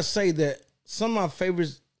 But I gotta say that some of my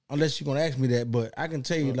favorites, unless you're gonna ask me that, but I can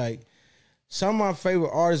tell you like some of my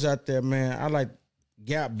favorite artists out there, man. I like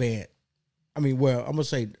Gap Band. I mean, well, I'm gonna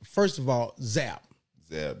say first of all, Zap.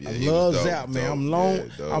 Zap, yeah, I love Zap, man. I'm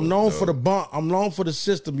known for the bump. I'm known for the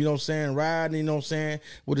system. You know what I'm saying? Riding, you know what I'm saying,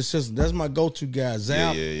 with the system. That's my go-to guy.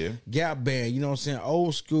 Zap, Gap Band. You know what I'm saying?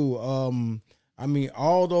 Old school. I mean,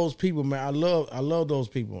 all those people, man. I love those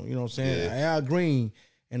people. You know what I'm saying? Al Green.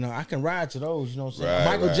 And I can ride to those, you know what I'm saying?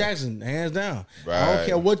 Michael Jackson, hands down. I don't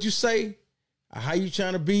care what you say, how you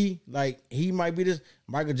trying to be. Like, he might be this.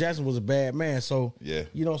 Michael Jackson was a bad man. So, you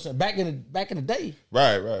know what I'm saying? Back in the day.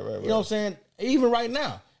 Right. You know what I'm saying? Even right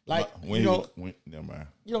now. Like, never mind.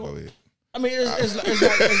 You know, go ahead. I mean, it's like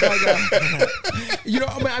you know,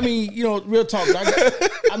 I mean, you know, real talk.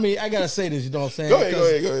 I gotta say this, you know what I'm saying? Go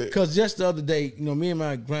ahead. Because just the other day, you know, me and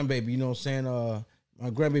my grandbaby, you know what I'm saying, my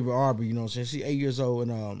grandbaby Aubrey, you know what I'm saying? She's 8 years old,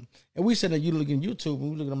 and we said that you look at YouTube and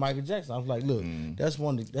we looking at Michael Jackson. I was like, look, that's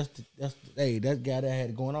that guy that had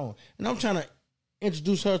it going on, and I'm trying to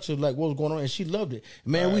introduce her to like what was going on, and she loved it.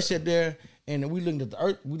 Man, we sat there and we looked at the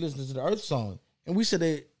Earth, we listened to the Earth song, and we said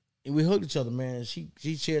that and we hugged each other, man. And she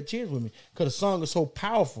shared tears with me because the song is so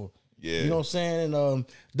powerful. Yeah, you know what I'm saying? And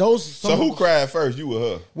those. So who cried first? You or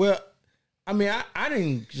her? Well, I mean, I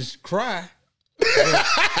didn't just cry.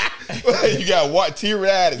 You got what?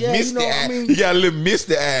 Teary-eyed, misty eyed. I mean, you got a little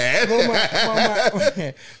misty eyed.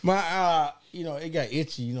 My you know, it got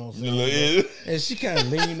itchy. You know what I'm saying? And she kind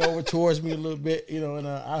of leaned over towards me a little bit. You know, and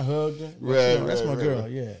I hugged her. Right, you know, that's my girl.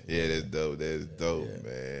 Yeah. Yeah, that's dope. That's dope,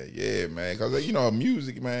 man. Yeah, man. Because you know,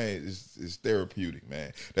 music, man, is therapeutic,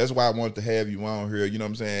 man. That's why I wanted to have you on here. You know what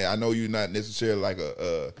I'm saying? I know you're not necessarily like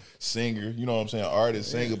a singer. You know what I'm saying? Artist,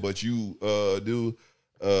 singer, but you do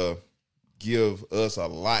give us a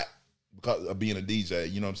lot because of being a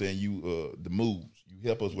DJ. You know what I'm saying? You the moves. You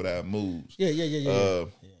help us with our moves. Yeah.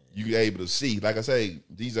 You able to see, like I say,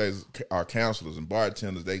 DJs are counselors and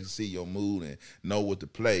bartenders. They can see your mood and know what to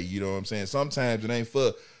play. You know what I'm saying? Sometimes it ain't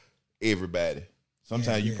for everybody.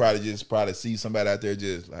 Sometimes you probably see somebody out there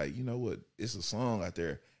just like, you know what? It's a song out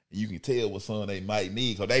there. And you can tell what song they might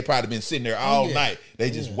need because they probably been sitting there all night.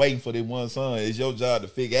 They just waiting for their one song. It's your job to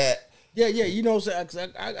figure out. Yeah, you know what I'm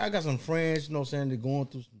saying? I got some friends, you know what I'm saying, they're going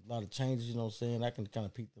through a lot of changes, you know what I'm saying? I can kind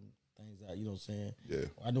of peek them things out, you know what I'm saying? Yeah.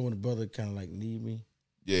 I know when a brother kind of like need me.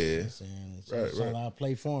 Yeah. You know what I'm saying? So I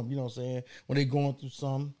play for them, you know what I'm saying? When they going through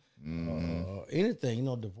something, anything, you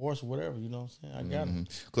know, divorce or whatever, you know what I'm saying? I got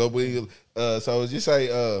them. So just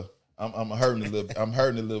say, I'm hurting a little, I'm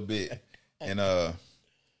hurting a little bit. And I'll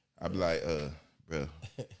be like, bro,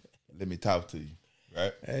 let me talk to you,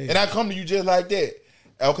 right? Hey. And I come to you just like that.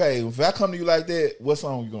 Okay, if I come to you like that, what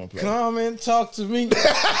song you gonna play? Come and talk to me.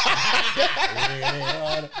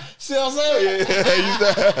 See what I'm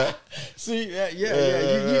saying? See,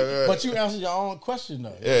 but you answered your own question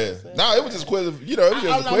though. Yeah. No, it was just question. You know, it was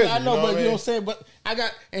just a question. I know, but you know what I'm saying. But I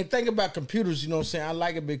got and think about computers. You know what I'm saying? I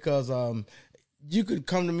like it because you could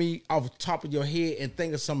come to me off the top of your head and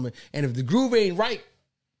think of something, and if the groove ain't right,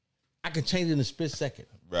 I can change it in a split second.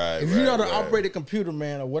 Right. If you know how to operate a computer,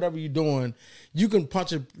 man, or whatever you're doing, you can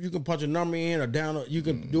punch a number in or down. Or you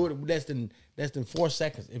can do it less than 4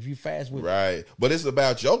 seconds if you fast with it. Right. But it's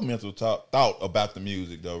about your mental thought about the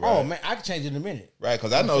music, though. Right. Oh man, I can change it in a minute. Right,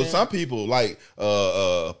 because I know some people like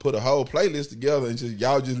put a whole playlist together and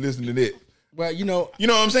y'all just listening to it. Well, you know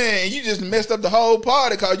what I'm saying. And you just messed up the whole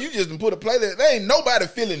party because you just put a playlist. There ain't nobody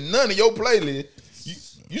feeling none of your playlist.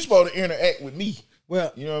 You supposed to interact with me.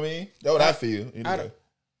 Well, you know what I mean. That's what I feel. Anyway.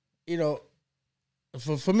 You know,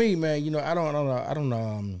 for me, man, you know, I don't.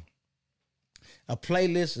 A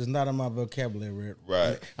playlist is not in my vocabulary,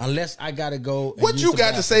 right? Unless I gotta go. What you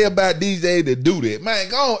got to say about DJ to do that, man?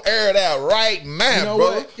 Go on, air it out right now, you know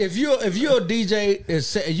bro. What? If you're a DJ,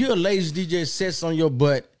 if you're a lazy DJ, sits on your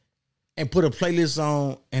butt and put a playlist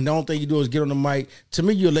on, and the only thing you do is get on the mic. To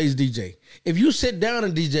me, you're a lazy DJ. If you sit down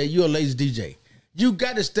and DJ, you're a lazy DJ. You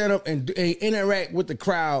got to stand up and interact with the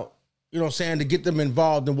crowd. You know what I'm saying? To get them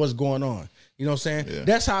involved in what's going on. You know what I'm saying? Yeah.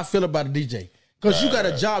 That's how I feel about a DJ. Because you got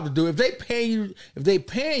a job to do. If they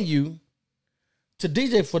paying you to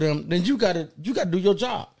DJ for them, then you gotta do your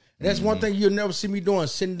job. And that's one thing you'll never see me doing.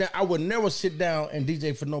 Sitting down. I would never sit down and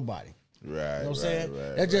DJ for nobody. Right. You know what I'm saying?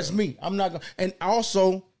 That's just me. I'm not gonna, and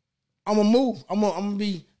also I'm gonna move. I'm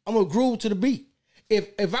gonna groove to the beat.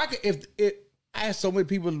 If I had so many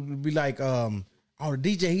people be like, oh,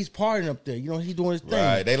 the DJ, he's partying up there. You know, he's doing his thing.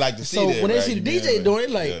 Right. They like to see that. So when they see the DJ doing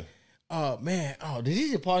it, like, man, the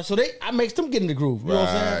DJ party. So I makes them get in the groove. You know what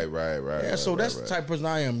I'm saying? Right. Yeah, so that's the type of person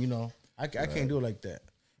I am, you know. I can't do it like that.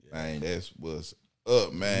 Man, that's what's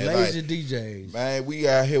up, man. Lazy DJs. Man, we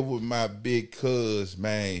out here with my big cuz,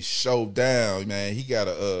 man. Showdown, man. He got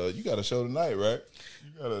you got a show tonight, right?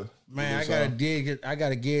 You got a man. I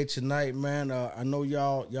got a gig tonight, man. I know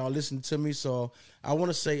y'all listen to me, so I want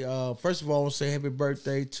to say first of all, I want to say happy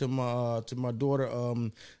birthday to my daughter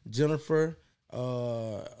Jennifer.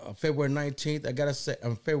 February 19th. I gotta say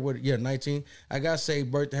February 19th. I gotta say happy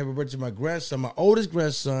birthday to my grandson, my oldest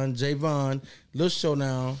grandson, Javon, Little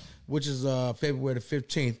Showdown, which is February the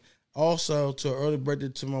 15th. Also to an early birthday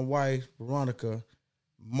to my wife, Veronica,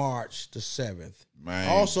 March the 7th. Man,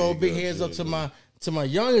 also big heads up to my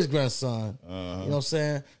youngest grandson. You know what I'm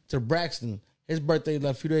saying? To Braxton. His birthday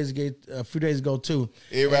a few days ago too.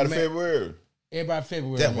 Everybody February. Everybody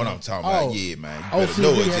February. That's what I'm talking about. Yeah, man. You better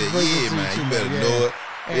know it. Yeah, man. You better know it.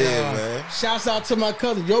 Yeah, man. Shouts out to my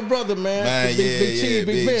cousin, your brother, man. Man, Big Cheese,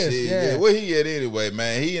 Big Vince. Yeah. Where he at anyway,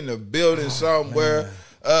 man? He in the building somewhere. Man.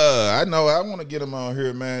 I know. I want to get him on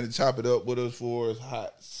here, man, to chop it up with us for his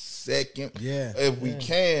hot second. Yeah. If we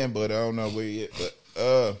can, but I don't know where he at.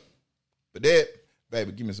 But that,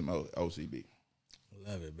 baby, give me some O.C.B.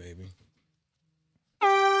 Love it, baby.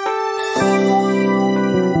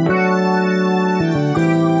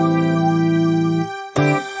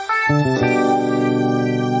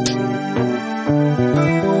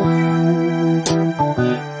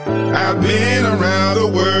 I've been around the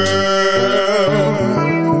world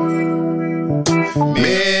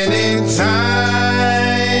many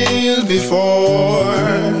times before,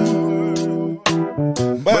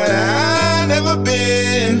 but I've never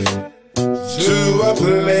been to a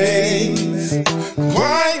place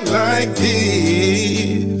quite like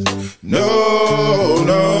this. No,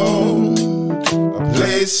 a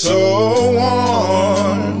place so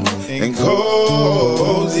warm and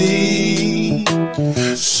cozy,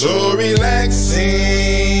 so relaxing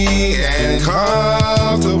and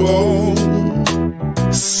comfortable,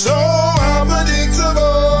 so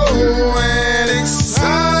unpredictable and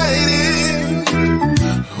exciting.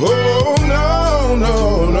 Oh no.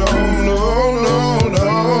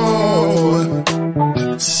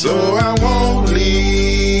 So I won't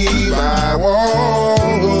leave, I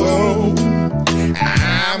won't go.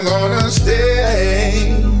 I'm gonna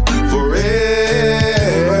stay forever.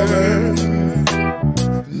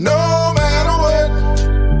 No matter what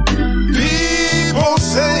people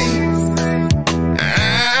say,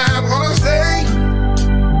 I'm gonna stay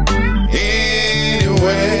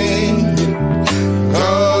anyway.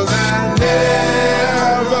 'Cause I've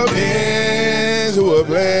never been to a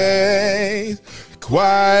place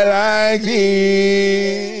quite like this.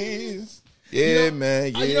 Yeah,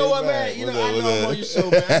 man. Yeah, you know what, man? You know, I know I'm on your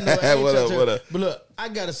show, man. I know What up? But look, I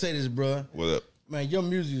gotta say this, bro. What up? Man, your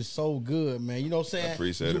music is so good, man. You know what I'm saying? I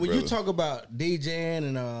appreciate it, when brother. you talk about DJing and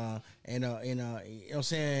you know what I'm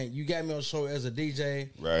saying, you got me on the show as a DJ,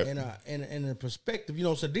 right? And the perspective, you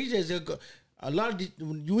know, so DJs, a lot of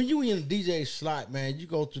when you in the DJ slot, man, you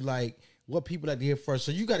go through like what people like to hear first.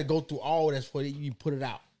 So you got to go through all that before you put it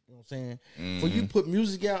out. You know what I'm saying? For you put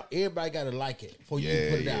music out, everybody got to like it before you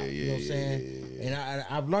put it out. You know what I'm saying? And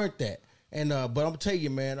I've learned that. And but I'm gonna tell you,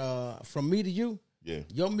 man, from me to you,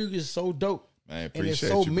 your music is so dope. Man, and it's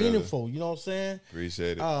so meaningful. You know what I'm saying?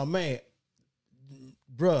 Appreciate it. Oh man,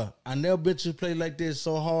 bruh, I never been to a place like this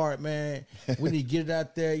so hard, man. We need to get it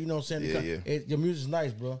out there. You know what I'm saying? Your music's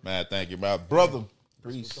nice, bro. Man, thank you, my brother.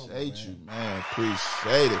 Appreciate you, man.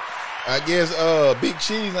 Appreciate it. I guess Big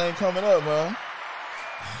Cheese ain't coming up, man.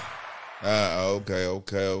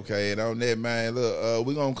 Okay. And on that, man, look,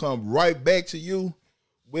 we're gonna come right back to you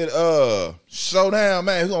with Showdown,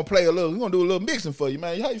 man. We're gonna play a little, we're gonna do a little mixing for you,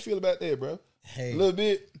 man. How you feel about that, bro? Hey. A little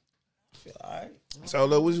bit. I feel all right. So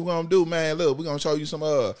look, what you gonna do, man? Look, we're gonna show you some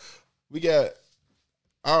we got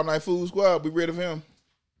All Night Food Squad. We ready for him?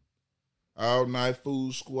 All Night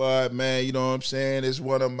Food Squad, man. You know what I'm saying? It's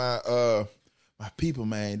one of my people,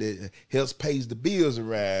 man, that helps pays the bills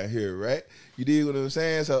around here, right? You dig what I'm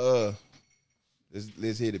saying? So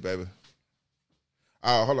let's hit it, baby.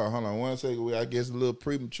 Oh, hold on 1 second. I guess a little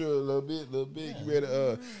premature, a little bit. You ready?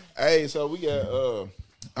 Hey, so we got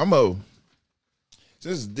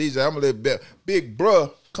since it's DJ, I'm gonna let Big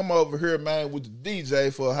Bruh come over here, man, with the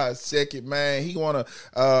DJ for a hot second, man.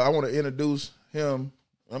 I wanna introduce him.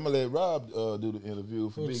 I'm gonna let Rob do the interview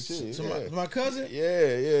for Big Cheese. My cousin?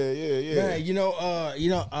 Yeah. Man,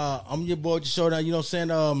 I'm your boy, Showdown. You know what I'm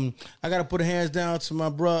saying? I gotta put the hands down to my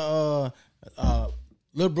bro,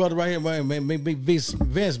 little brother right here, man, Big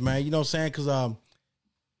Vince, man. You know what I'm saying? Cause I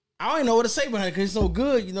don't even know what to say about it because he's so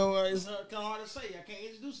good. You know, it's kind of hard to say. I can't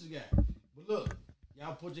introduce this guy. But look,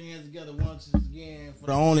 y'all put your hands together once again for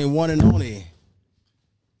the only one and only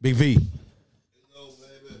Big V.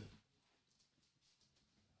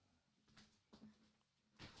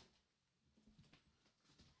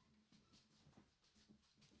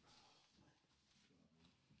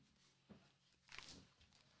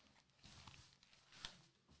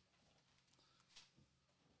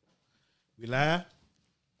 We live?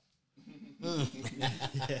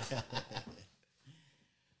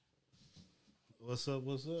 What's up?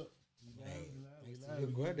 What's up? You're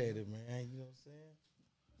good at it, man. You know what I'm saying?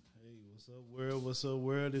 Hey, what's up, world? What's up,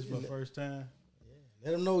 world? This is my first time.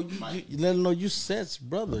 Let them know you let them know you Seth's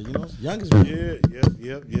brother, you know, youngest. Yeah,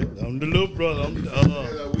 yep. I'm the little brother. I'm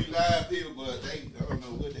the We live people, but I don't know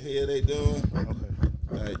what the hell they doing.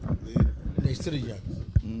 Okay. They still the youngest.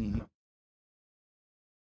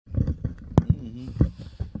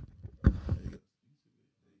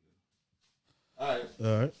 All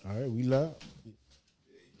right. We live.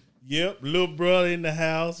 Yep, little brother in the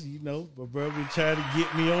house. You know, my brother been trying to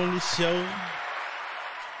get me on the show.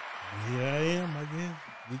 Here I am, I guess.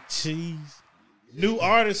 Big cheese. New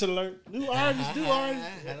artist alert. New artist.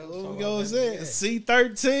 What we gonna say?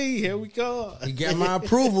 C13. Here we go. You got my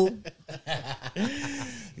approval.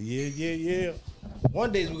 Yeah.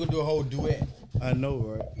 One day we're gonna do a whole duet. I know,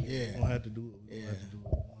 right? Yeah. We're gonna have to do it.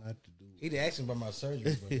 He didn't ask me about my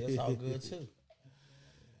surgery, but that's all good too.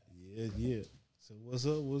 Yeah.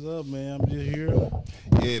 So what's up, man? I'm just here.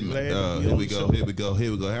 Yeah, man. Here we go.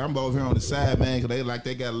 I'm over here on the side, man, because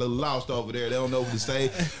they got a little lost over there. They don't know what to say.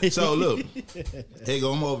 So look,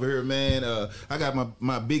 I'm over here, man. I got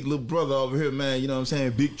my big little brother over here, man. You know what I'm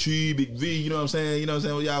saying? Big Tree, Big V. You know what I'm saying? You know what I'm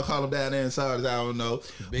saying? What y'all call him down there in Sardis, I don't know.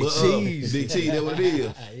 Big Cheese. Big Cheese. That's what it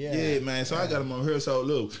is. Yeah, man. So I got him on here. So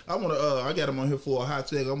look, I got him on here for a hot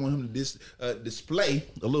second. I want him to display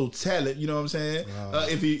a little talent. You know what I'm saying?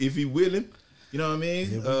 If he willing. You know what I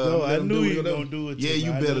mean? I knew you were going to do it. Yeah,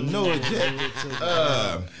 you better know it, Jack.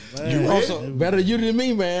 You also better you than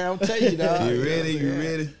me, man. I'm telling you, dog. You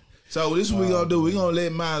ready? So this is what we going to do. We going to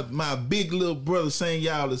let my big little brother sing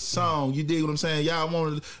y'all a song. You dig what I'm saying? Y'all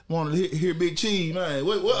want to hear Big Cheese, man.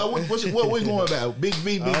 What we going about? Big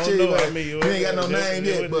V, Big Cheese. You ain't got no name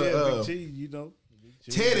yet, but Big Cheese, you know.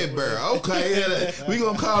 Teddy Bear, okay. We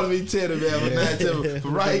gonna call him Teddy Bear, but not for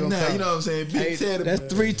right now. You know what I'm saying? Big Teddy. That's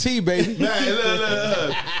 3T, baby. Man,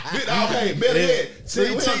 look. Okay, better yet.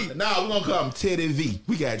 3T. Nah, we gonna call him Teddy V.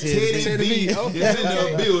 We got Teddy V. It's in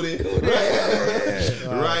the building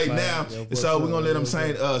right now. So we're gonna let him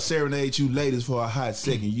sing serenade you ladies for a hot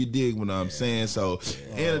second. You dig what I'm saying? So,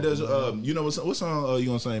 and there's you know what song you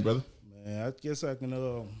gonna sing, brother? Man, I guess I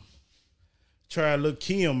can try Lil'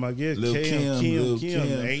 Kim, I guess. Lil' Kim.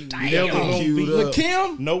 Ain't never gonna be Lil'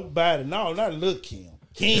 Kim? Nobody. No, not Lil' Kim.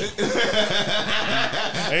 Kim.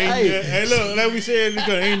 Hey, look, like we said,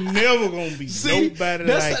 ain't never gonna be nobody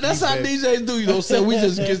like that's how DJs do, you know. So we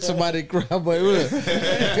just get somebody to cry, but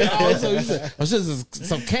also it's just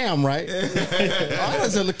some Cam, right? I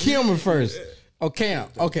was a Kim at first. Oh, Cam.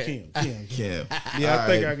 Okay. Cam. Yeah, I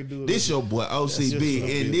think I can do it. This your boy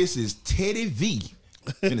O.C.B. and this is Teddy V.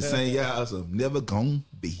 Finna sing y'all some Never Gonna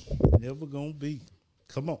Be. Never Gonna Be.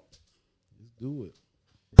 Come on. Let's do it.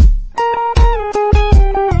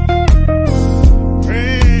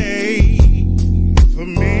 Pray for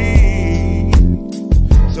me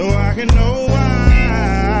so I can know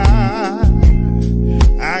why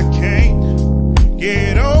I can't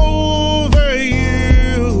get over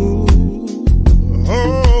you.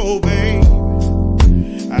 Oh, babe,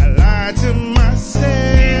 I lied to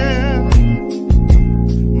myself,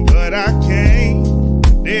 but I can't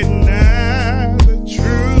deny the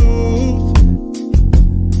truth.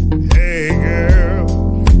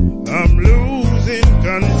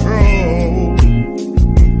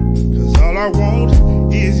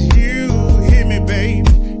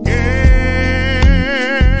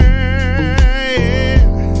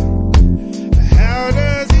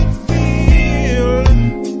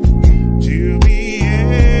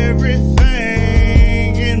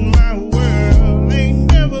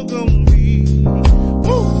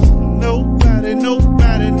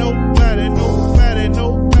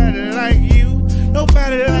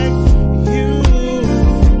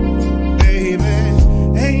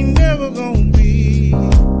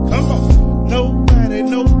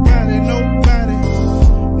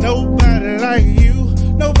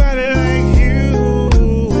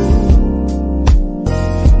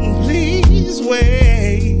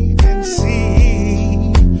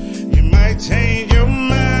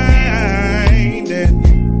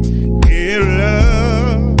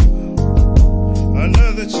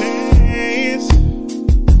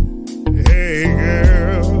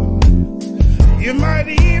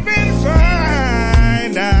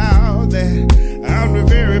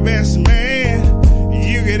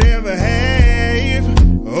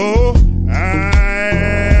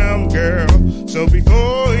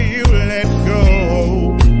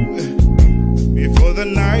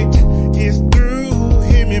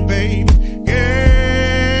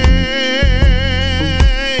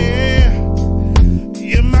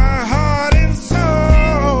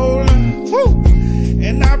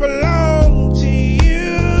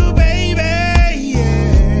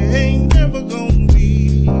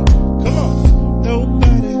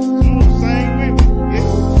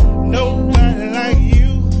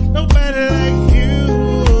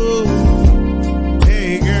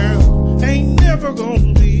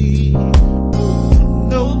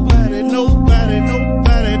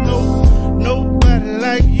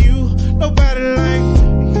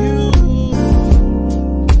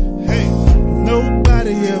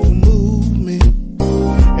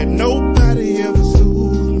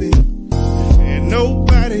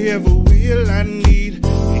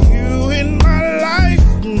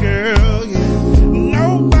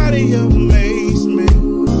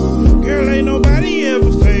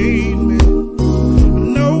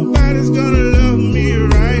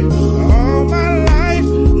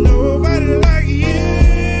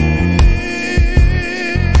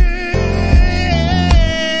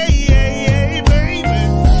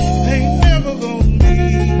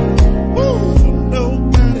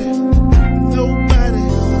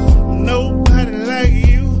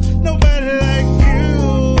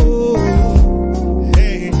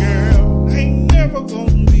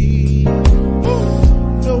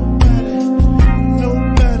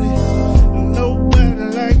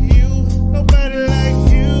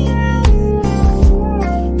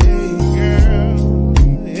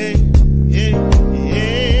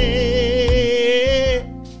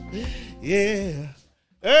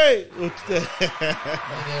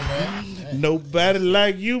 Nobody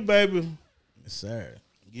like you, baby. Yes, sir.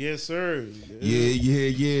 Yes, sir.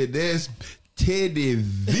 Yeah. That's Teddy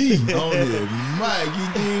V on the mic. You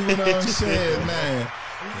dig what I'm saying, man?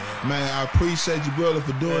 Man, I appreciate you, brother,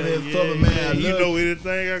 for doing that for me, man. You know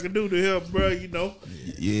anything I can do to help, bro, you know.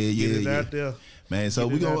 Yeah. Get it out there. Man, so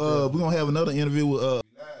we're gonna have another interview with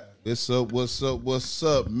What's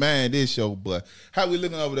up, man? This your boy. How we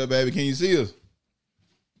looking over there, baby? Can you see us?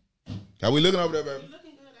 How we looking over there, baby? You're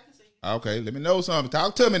looking good. I can see you. Okay, let me know something.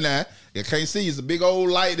 Talk to me now. I can't see you. It's a big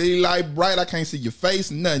old light. They light bright. I can't see your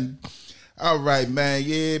face, nothing. All right, man.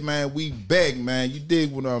 Yeah, man. We back, man. You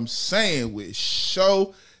dig what I'm saying with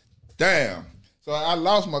show down. So I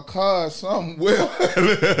lost my card somewhere.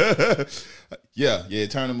 Yeah.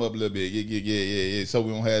 Turn them up a little bit. Yeah. So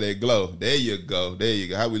we don't have that glow. There you go.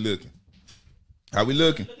 How we looking?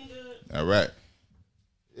 Looking good. All right.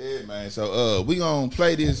 Yeah, man. So we gonna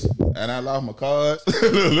play this, and I lost my cards.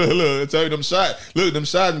 Look. I tell you them shots. Look, them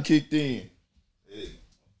shots and kicked in. Yeah.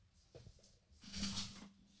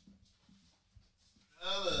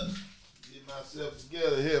 Get myself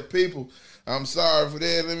together here, people. I'm sorry for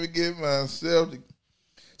that. Let me get myself together.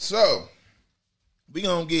 So we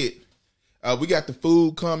gonna get. We got the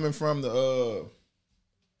food coming from the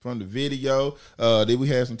video. Did we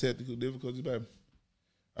have some technical difficulties, baby?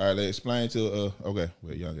 All right, let's explain to okay,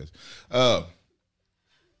 well, y'all guys. We'll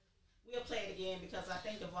play it again because I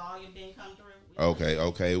think the volume didn't come through.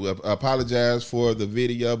 Okay. We apologize for the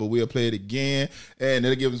video, but we'll play it again, and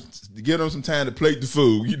it'll give them some time to plate the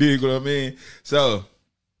food. You dig what I mean? So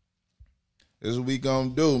this is what we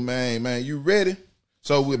gonna do, man. Man, you ready?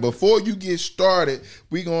 So before you get started,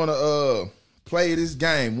 we gonna play this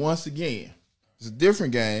game once again. It's a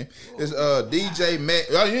different game. It's DJ Mac.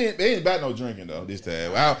 Oh, it ain't about no drinking though this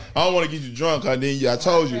time. I don't want to get you drunk, cause then I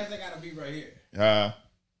told you. I gotta be right here. You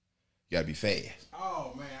gotta be fast.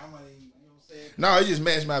 Oh man, I'm gonna, you know what I'm saying? No, it just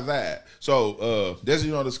matched my vibe. So that's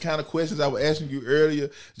those kind of questions I was asking you earlier.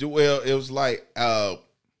 Well, it was like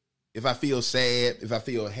if I feel sad, if I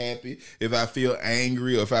feel happy, if I feel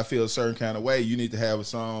angry, or if I feel a certain kind of way, you need to have a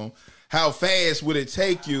song. How fast would it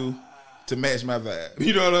take you to match my vibe?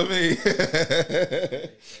 You know what I mean?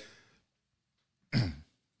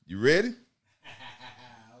 You ready?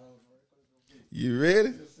 You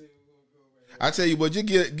ready? I tell you what, you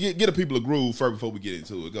get the people a groove first before we get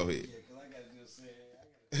into it. Go ahead.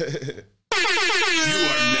 You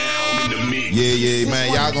are now in the mix. Yeah,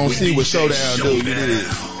 man. Y'all gonna see what Showdown do. You did.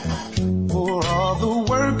 For all the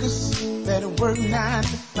workers that work 9 to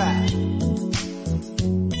 5,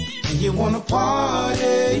 and you wanna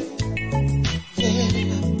party, yeah.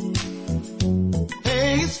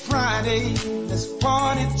 Hey, it's Friday, let's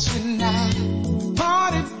party tonight.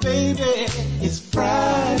 Party, baby, it's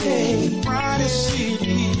Friday. Friday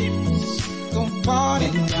cities, gon' party,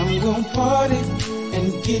 and I'm gon' party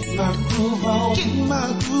and get my groove on.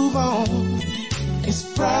 It's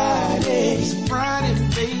Friday,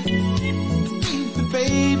 baby.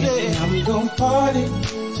 Baby, I'm gon' party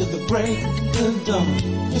till the break of dawn.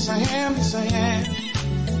 Yes, I am.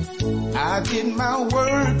 I did my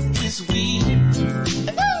work this week.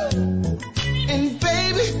 And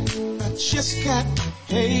baby, I just got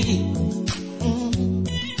paid.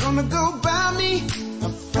 Gonna go buy me a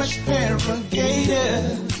fresh pair of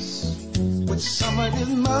Gators with some of this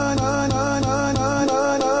money.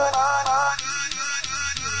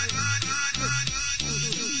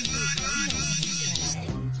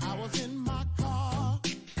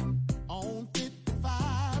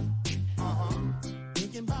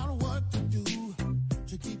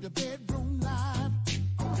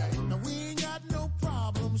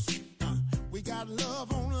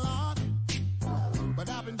 Love on lock, but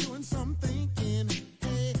I've been doing some thinking,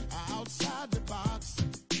 hey, outside the box.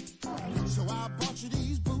 So I bought you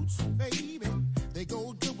these boots, baby. They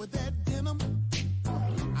go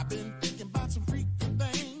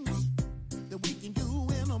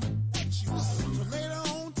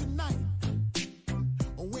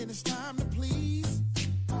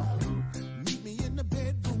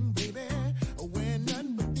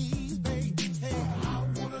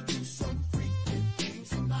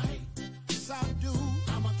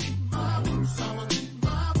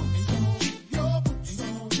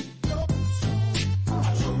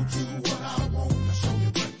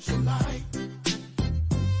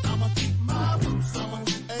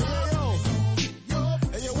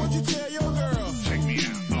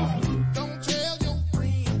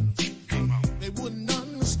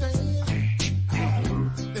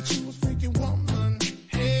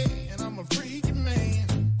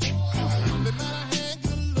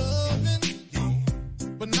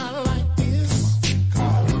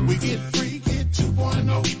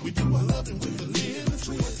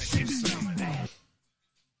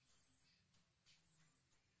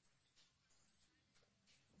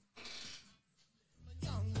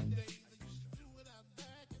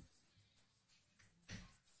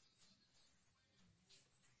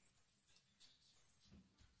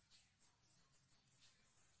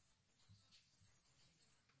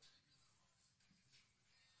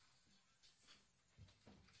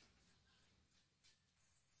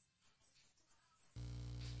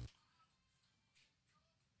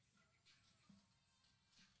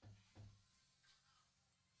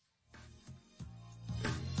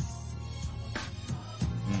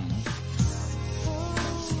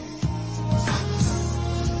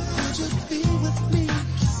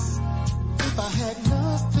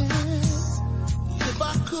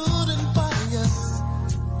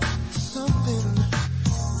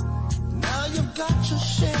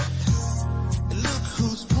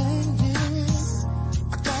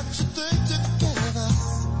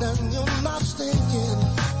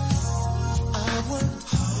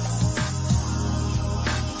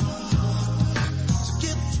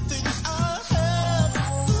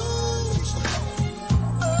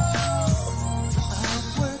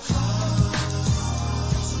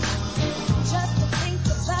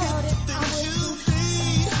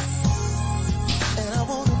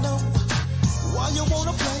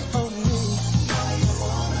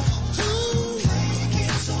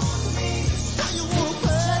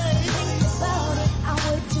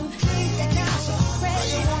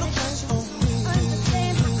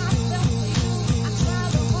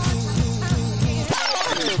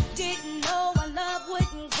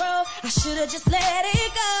should've just let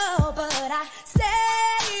it go, but I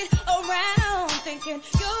stayed around thinking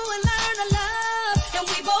you would learn to love, and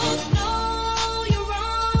we both know you're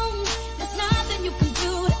wrong. There's nothing you can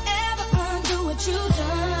do to ever undo what you've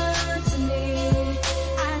done to me.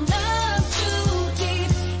 I loved you deep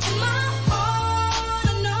in my heart.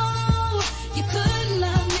 I know you couldn't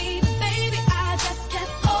love me, but baby, I just can't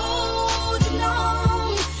hold you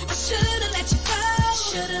long. I should've let you go.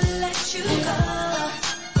 Should've let you go.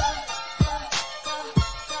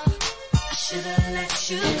 I should've let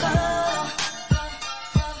you go.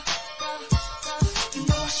 You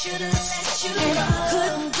know I should've let you go.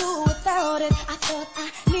 Couldn't do without it. I thought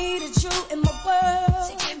I needed you in my world.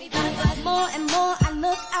 To give me back, but more and more I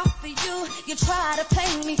look out for you. You try to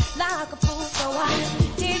play me like a fool, so I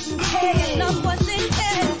didn't care. Love wasn't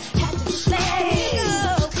there. Had to just let it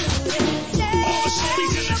go. Couldn't stay.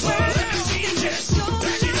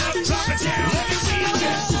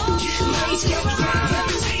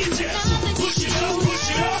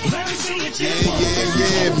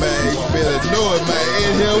 Yeah, man. You better know it, man.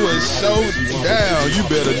 In here was so down. You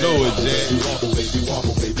better know it, Jack.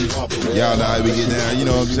 Y'all know how we get down. You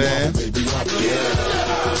know what I'm saying? Yeah.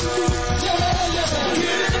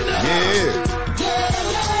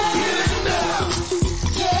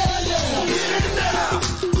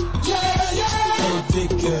 Hey,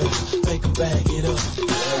 big girl, make 'em bag it up.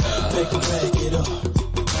 Make 'em bag it up.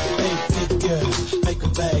 Hey, big girl, make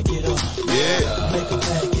 'em bag it up. Yeah. Make 'em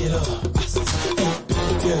bag it up. Hey,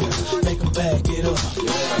 big girl, make 'em bag it up.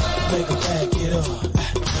 Make 'em bag it up.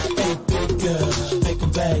 Hey, big girl, make 'em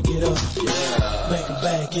bag it up. Make 'em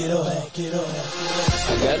bag it up. Bag it up.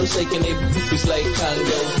 I got them shaking their booties like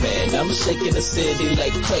Congo, man. I'm shaking the city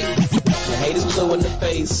like quake. The haters blow in the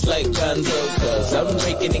face like Gonzo, cause I'm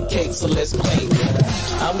making the cake, so let's play.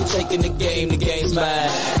 I'm taking the game's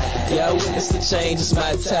mine. Y'all witness the change, it's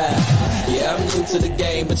my time. Yeah, I'm new to the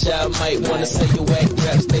game, but y'all might wanna say you whack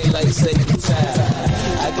raps, they like second time.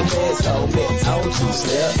 I can dance on me, I don't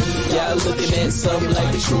two-step. Y'all looking at something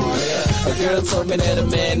like a true rap. A girl told me that a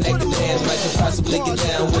man that can dance might could possibly get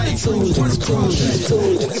down with the tools and the tools.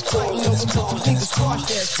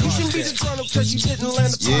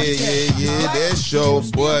 Yeah. That show,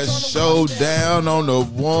 boy, show down on the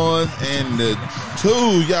ones and the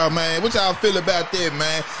twos, y'all, man. What y'all feel about that,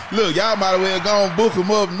 man? Look, y'all might as well go and book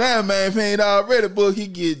him up now, man. If he ain't already booked, he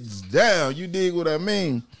gets down. You dig what I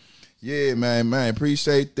mean? Yeah, man.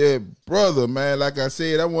 Appreciate that, brother, man. Like I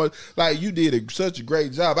said, you did such a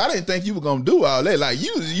great job. I didn't think you were gonna do all that. Like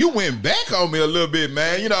you went back on me a little bit,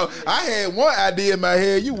 man. You know, I had one idea in my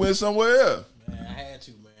head. You went somewhere else. Man, I had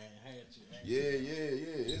to, man. Yeah.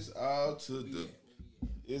 It's all to the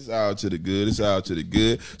good. It's all to the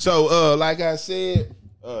good. So, like I said,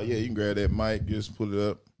 yeah, you can grab that mic. Just pull it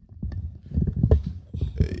up.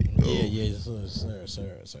 There you go. Yeah,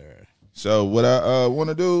 sir. So what I want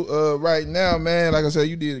to do right now, man, like I said,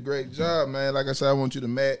 you did a great job, man. Like I said, I want you to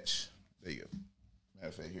match. There you go. Matter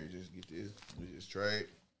of fact, here, just get this. We just trade.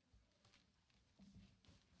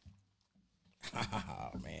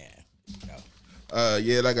 Oh, man.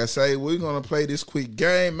 Yeah, like I say, we're gonna play this quick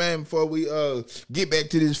game, man, before we get back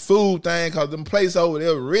to this food thing, cause them places over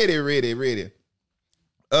there ready.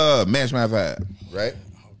 Match my vibe, right?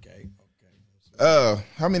 Okay.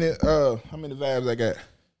 How many vibes I got?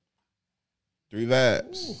 3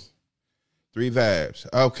 vibes. Ooh. 3 vibes.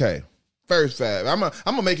 Okay. First vibe. I'm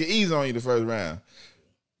gonna make it easy on you the first round.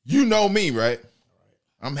 You know me, right?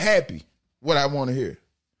 I'm happy. What I want to hear.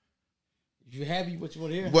 You happy what you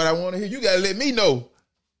want to hear? What I want to hear. You gotta let me know,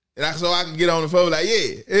 so I can get on the phone like,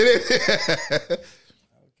 yeah.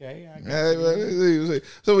 Okay.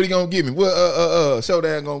 So what he gonna give me? What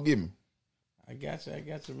Showdown gonna give me? I got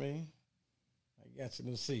you, man. I got you.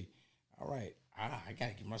 Let's see. All right. I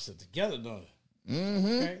gotta get myself together, don't I? Mm-hmm.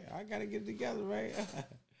 Okay. I gotta get it together, right?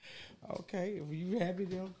 Okay. If you happy,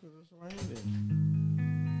 then it's right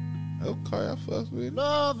then. Okay, I fuck with it.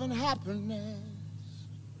 Love and happiness.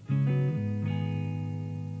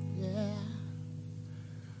 Yeah.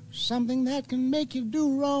 Something that can make you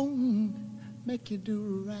do wrong, make you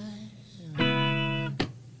do right.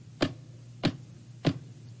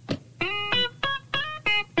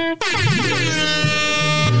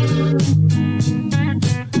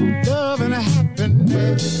 Love and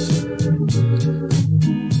happiness.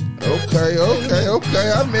 Okay.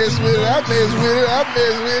 I mess with it.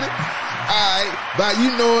 All right, by you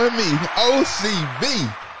knowing me, O.C.B.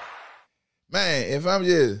 Man, if I'm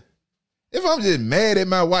just mad at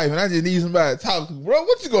my wife and I just need somebody to talk to, bro,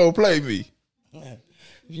 what you gonna play me? If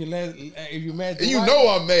you mad, and you know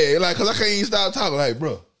I'm mad, like, cause I can't even stop talking, like,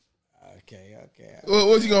 bro. Okay.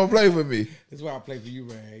 What you gonna play for me? This is why I play for you,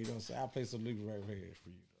 man. You know what I'm saying? I'll play some legal right here for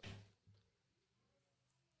you.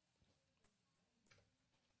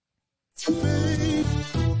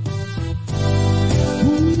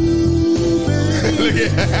 Look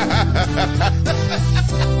at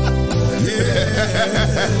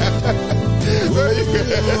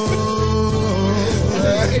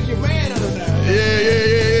Get your man under there.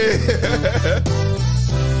 Yeah.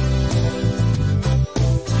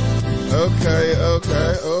 Okay.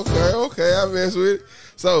 I mess with it.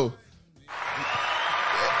 So,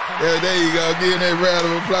 there you go. Give that round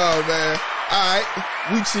of applause, man. All right.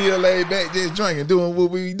 We chill, laid back, just drinking, doing what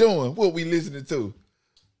we doing, what we listening to.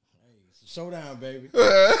 Showdown, baby.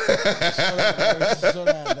 Showdown,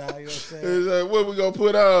 dog. You know what I'm saying? What we gonna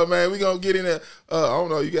put on, man? We gonna get in there. I don't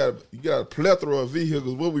know. You got a plethora of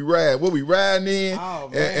vehicles. What we riding in,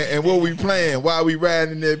 and what we playing while we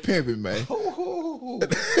riding in that pimping, man.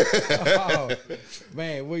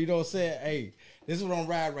 Man, well, you know what I'm saying? Hey, this is what I'm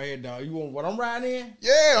riding right here, dog. You want what I'm riding in?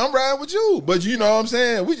 Yeah, I'm riding with you. But you know what I'm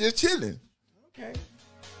saying? We just chilling. Okay.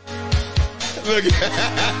 Look at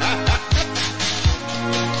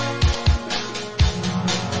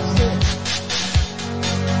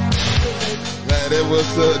That was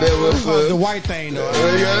the white thing, though.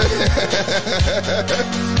 That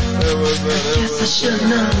was Guess I should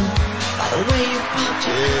know by the way you popped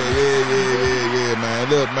yeah, man.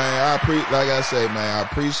 Look, man, like I say, man, I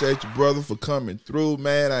appreciate you, brother, for coming through,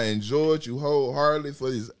 man. I enjoyed you wholeheartedly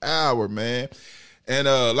for this hour, man. And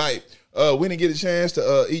we didn't get a chance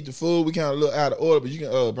to eat the food. We kind of look out of order, but you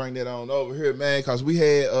can bring that on over here, man, because we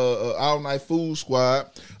had all night food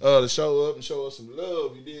squad to show up and show us some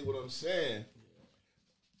love. You did what I'm saying.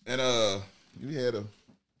 And you had a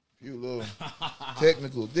few little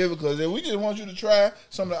technical difficulties. And we just want you to try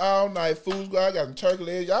some of the all night food squad. I got some turkey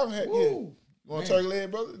legs. Y'all had you want turkey leg,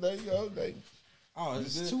 brother? There you go. Oh,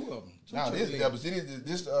 it's two of them. This he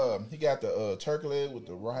got the turkey leg with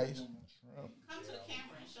the rice. Come to the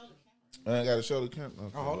camera and show the camera. I gotta show the camera.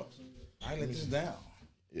 Okay. Oh, hold up. I let this down.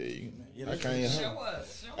 Yeah, I can't. Show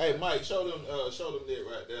us. Hey, Mike, show them that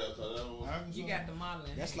right there. Cause I don't You got the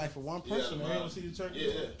modeling. That's like for one person, man. You don't see the turkey?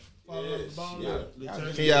 Yeah.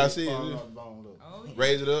 Can y'all see it? Oh, yeah.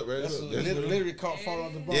 Raise it up. That's literally called fall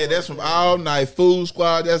off the bone. Yeah, that's from All Night Food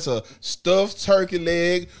Squad. That's a stuffed turkey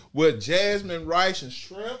leg with jasmine rice and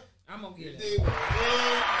shrimp. I'm gonna get it. There you go.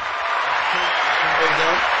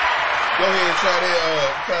 Go ahead and try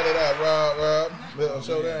that out, Rob.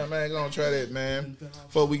 Show that, man. Go on, try that, man.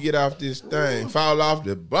 Before we get off this thing, fall off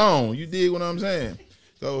the bone. You dig what I'm saying?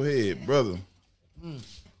 Go ahead, brother.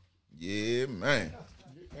 Yeah, man.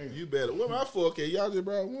 You better. What my 4K? Y'all just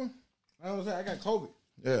brought one. I was saying I got COVID.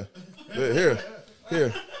 Yeah.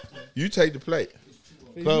 Here. You take the plate.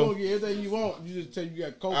 You don't get everything you want. You just tell you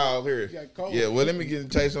got COVID. Oh, here. You got COVID. Yeah. Well, let me get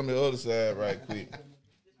and taste on the other side right quick.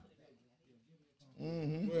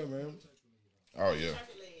 Yeah, man. Oh yeah.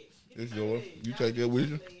 It's yours. You take that with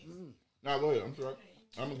you. Nah, go ahead. I'm sorry.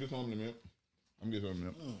 I'm gonna get something in a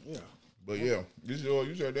minute. Yeah. But yeah, this is yours.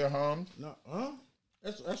 You said that, Hans? No,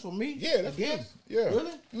 That's for me. Yeah, that's again. us. Yeah.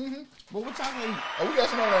 Really? Mm-hmm. But what y'all gonna eat? Oh, we got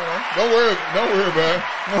some on there. Don't worry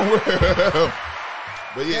about it.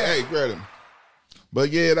 But yeah, hey, grab him.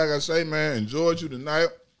 But yeah, like I say, man, enjoyed you tonight.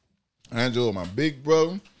 I enjoyed my big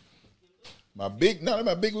brother. My big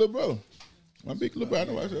little brother. My big little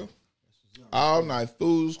brother, I know myself. All Night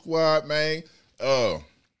Food Squad, man.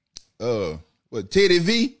 Teddy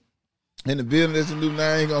V in the building. That's a new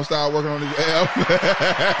name. He gonna start working on this album.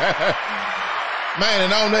 Man,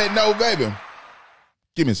 and on that note, baby,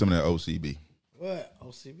 give me some of that O.C.B. What?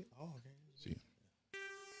 O.C.B? Oh, okay. See.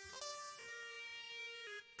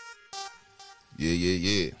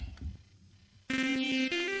 Yeah.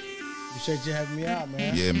 Appreciate you having me out,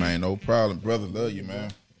 man. Yeah, man, no problem. Brother, love you,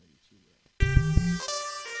 man.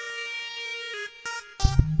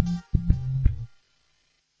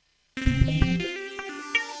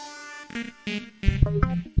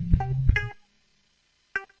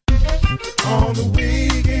 On the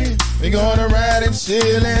weekend, we gonna ride and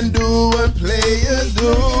chill and do what players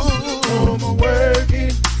do. Over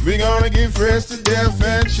working, we gonna get fresh to death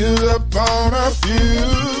and chew up on a few.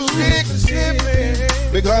 Stick to sipping,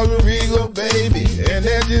 because we're regal, baby, and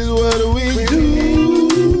that's just what we do.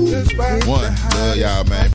 One, love y'all, man.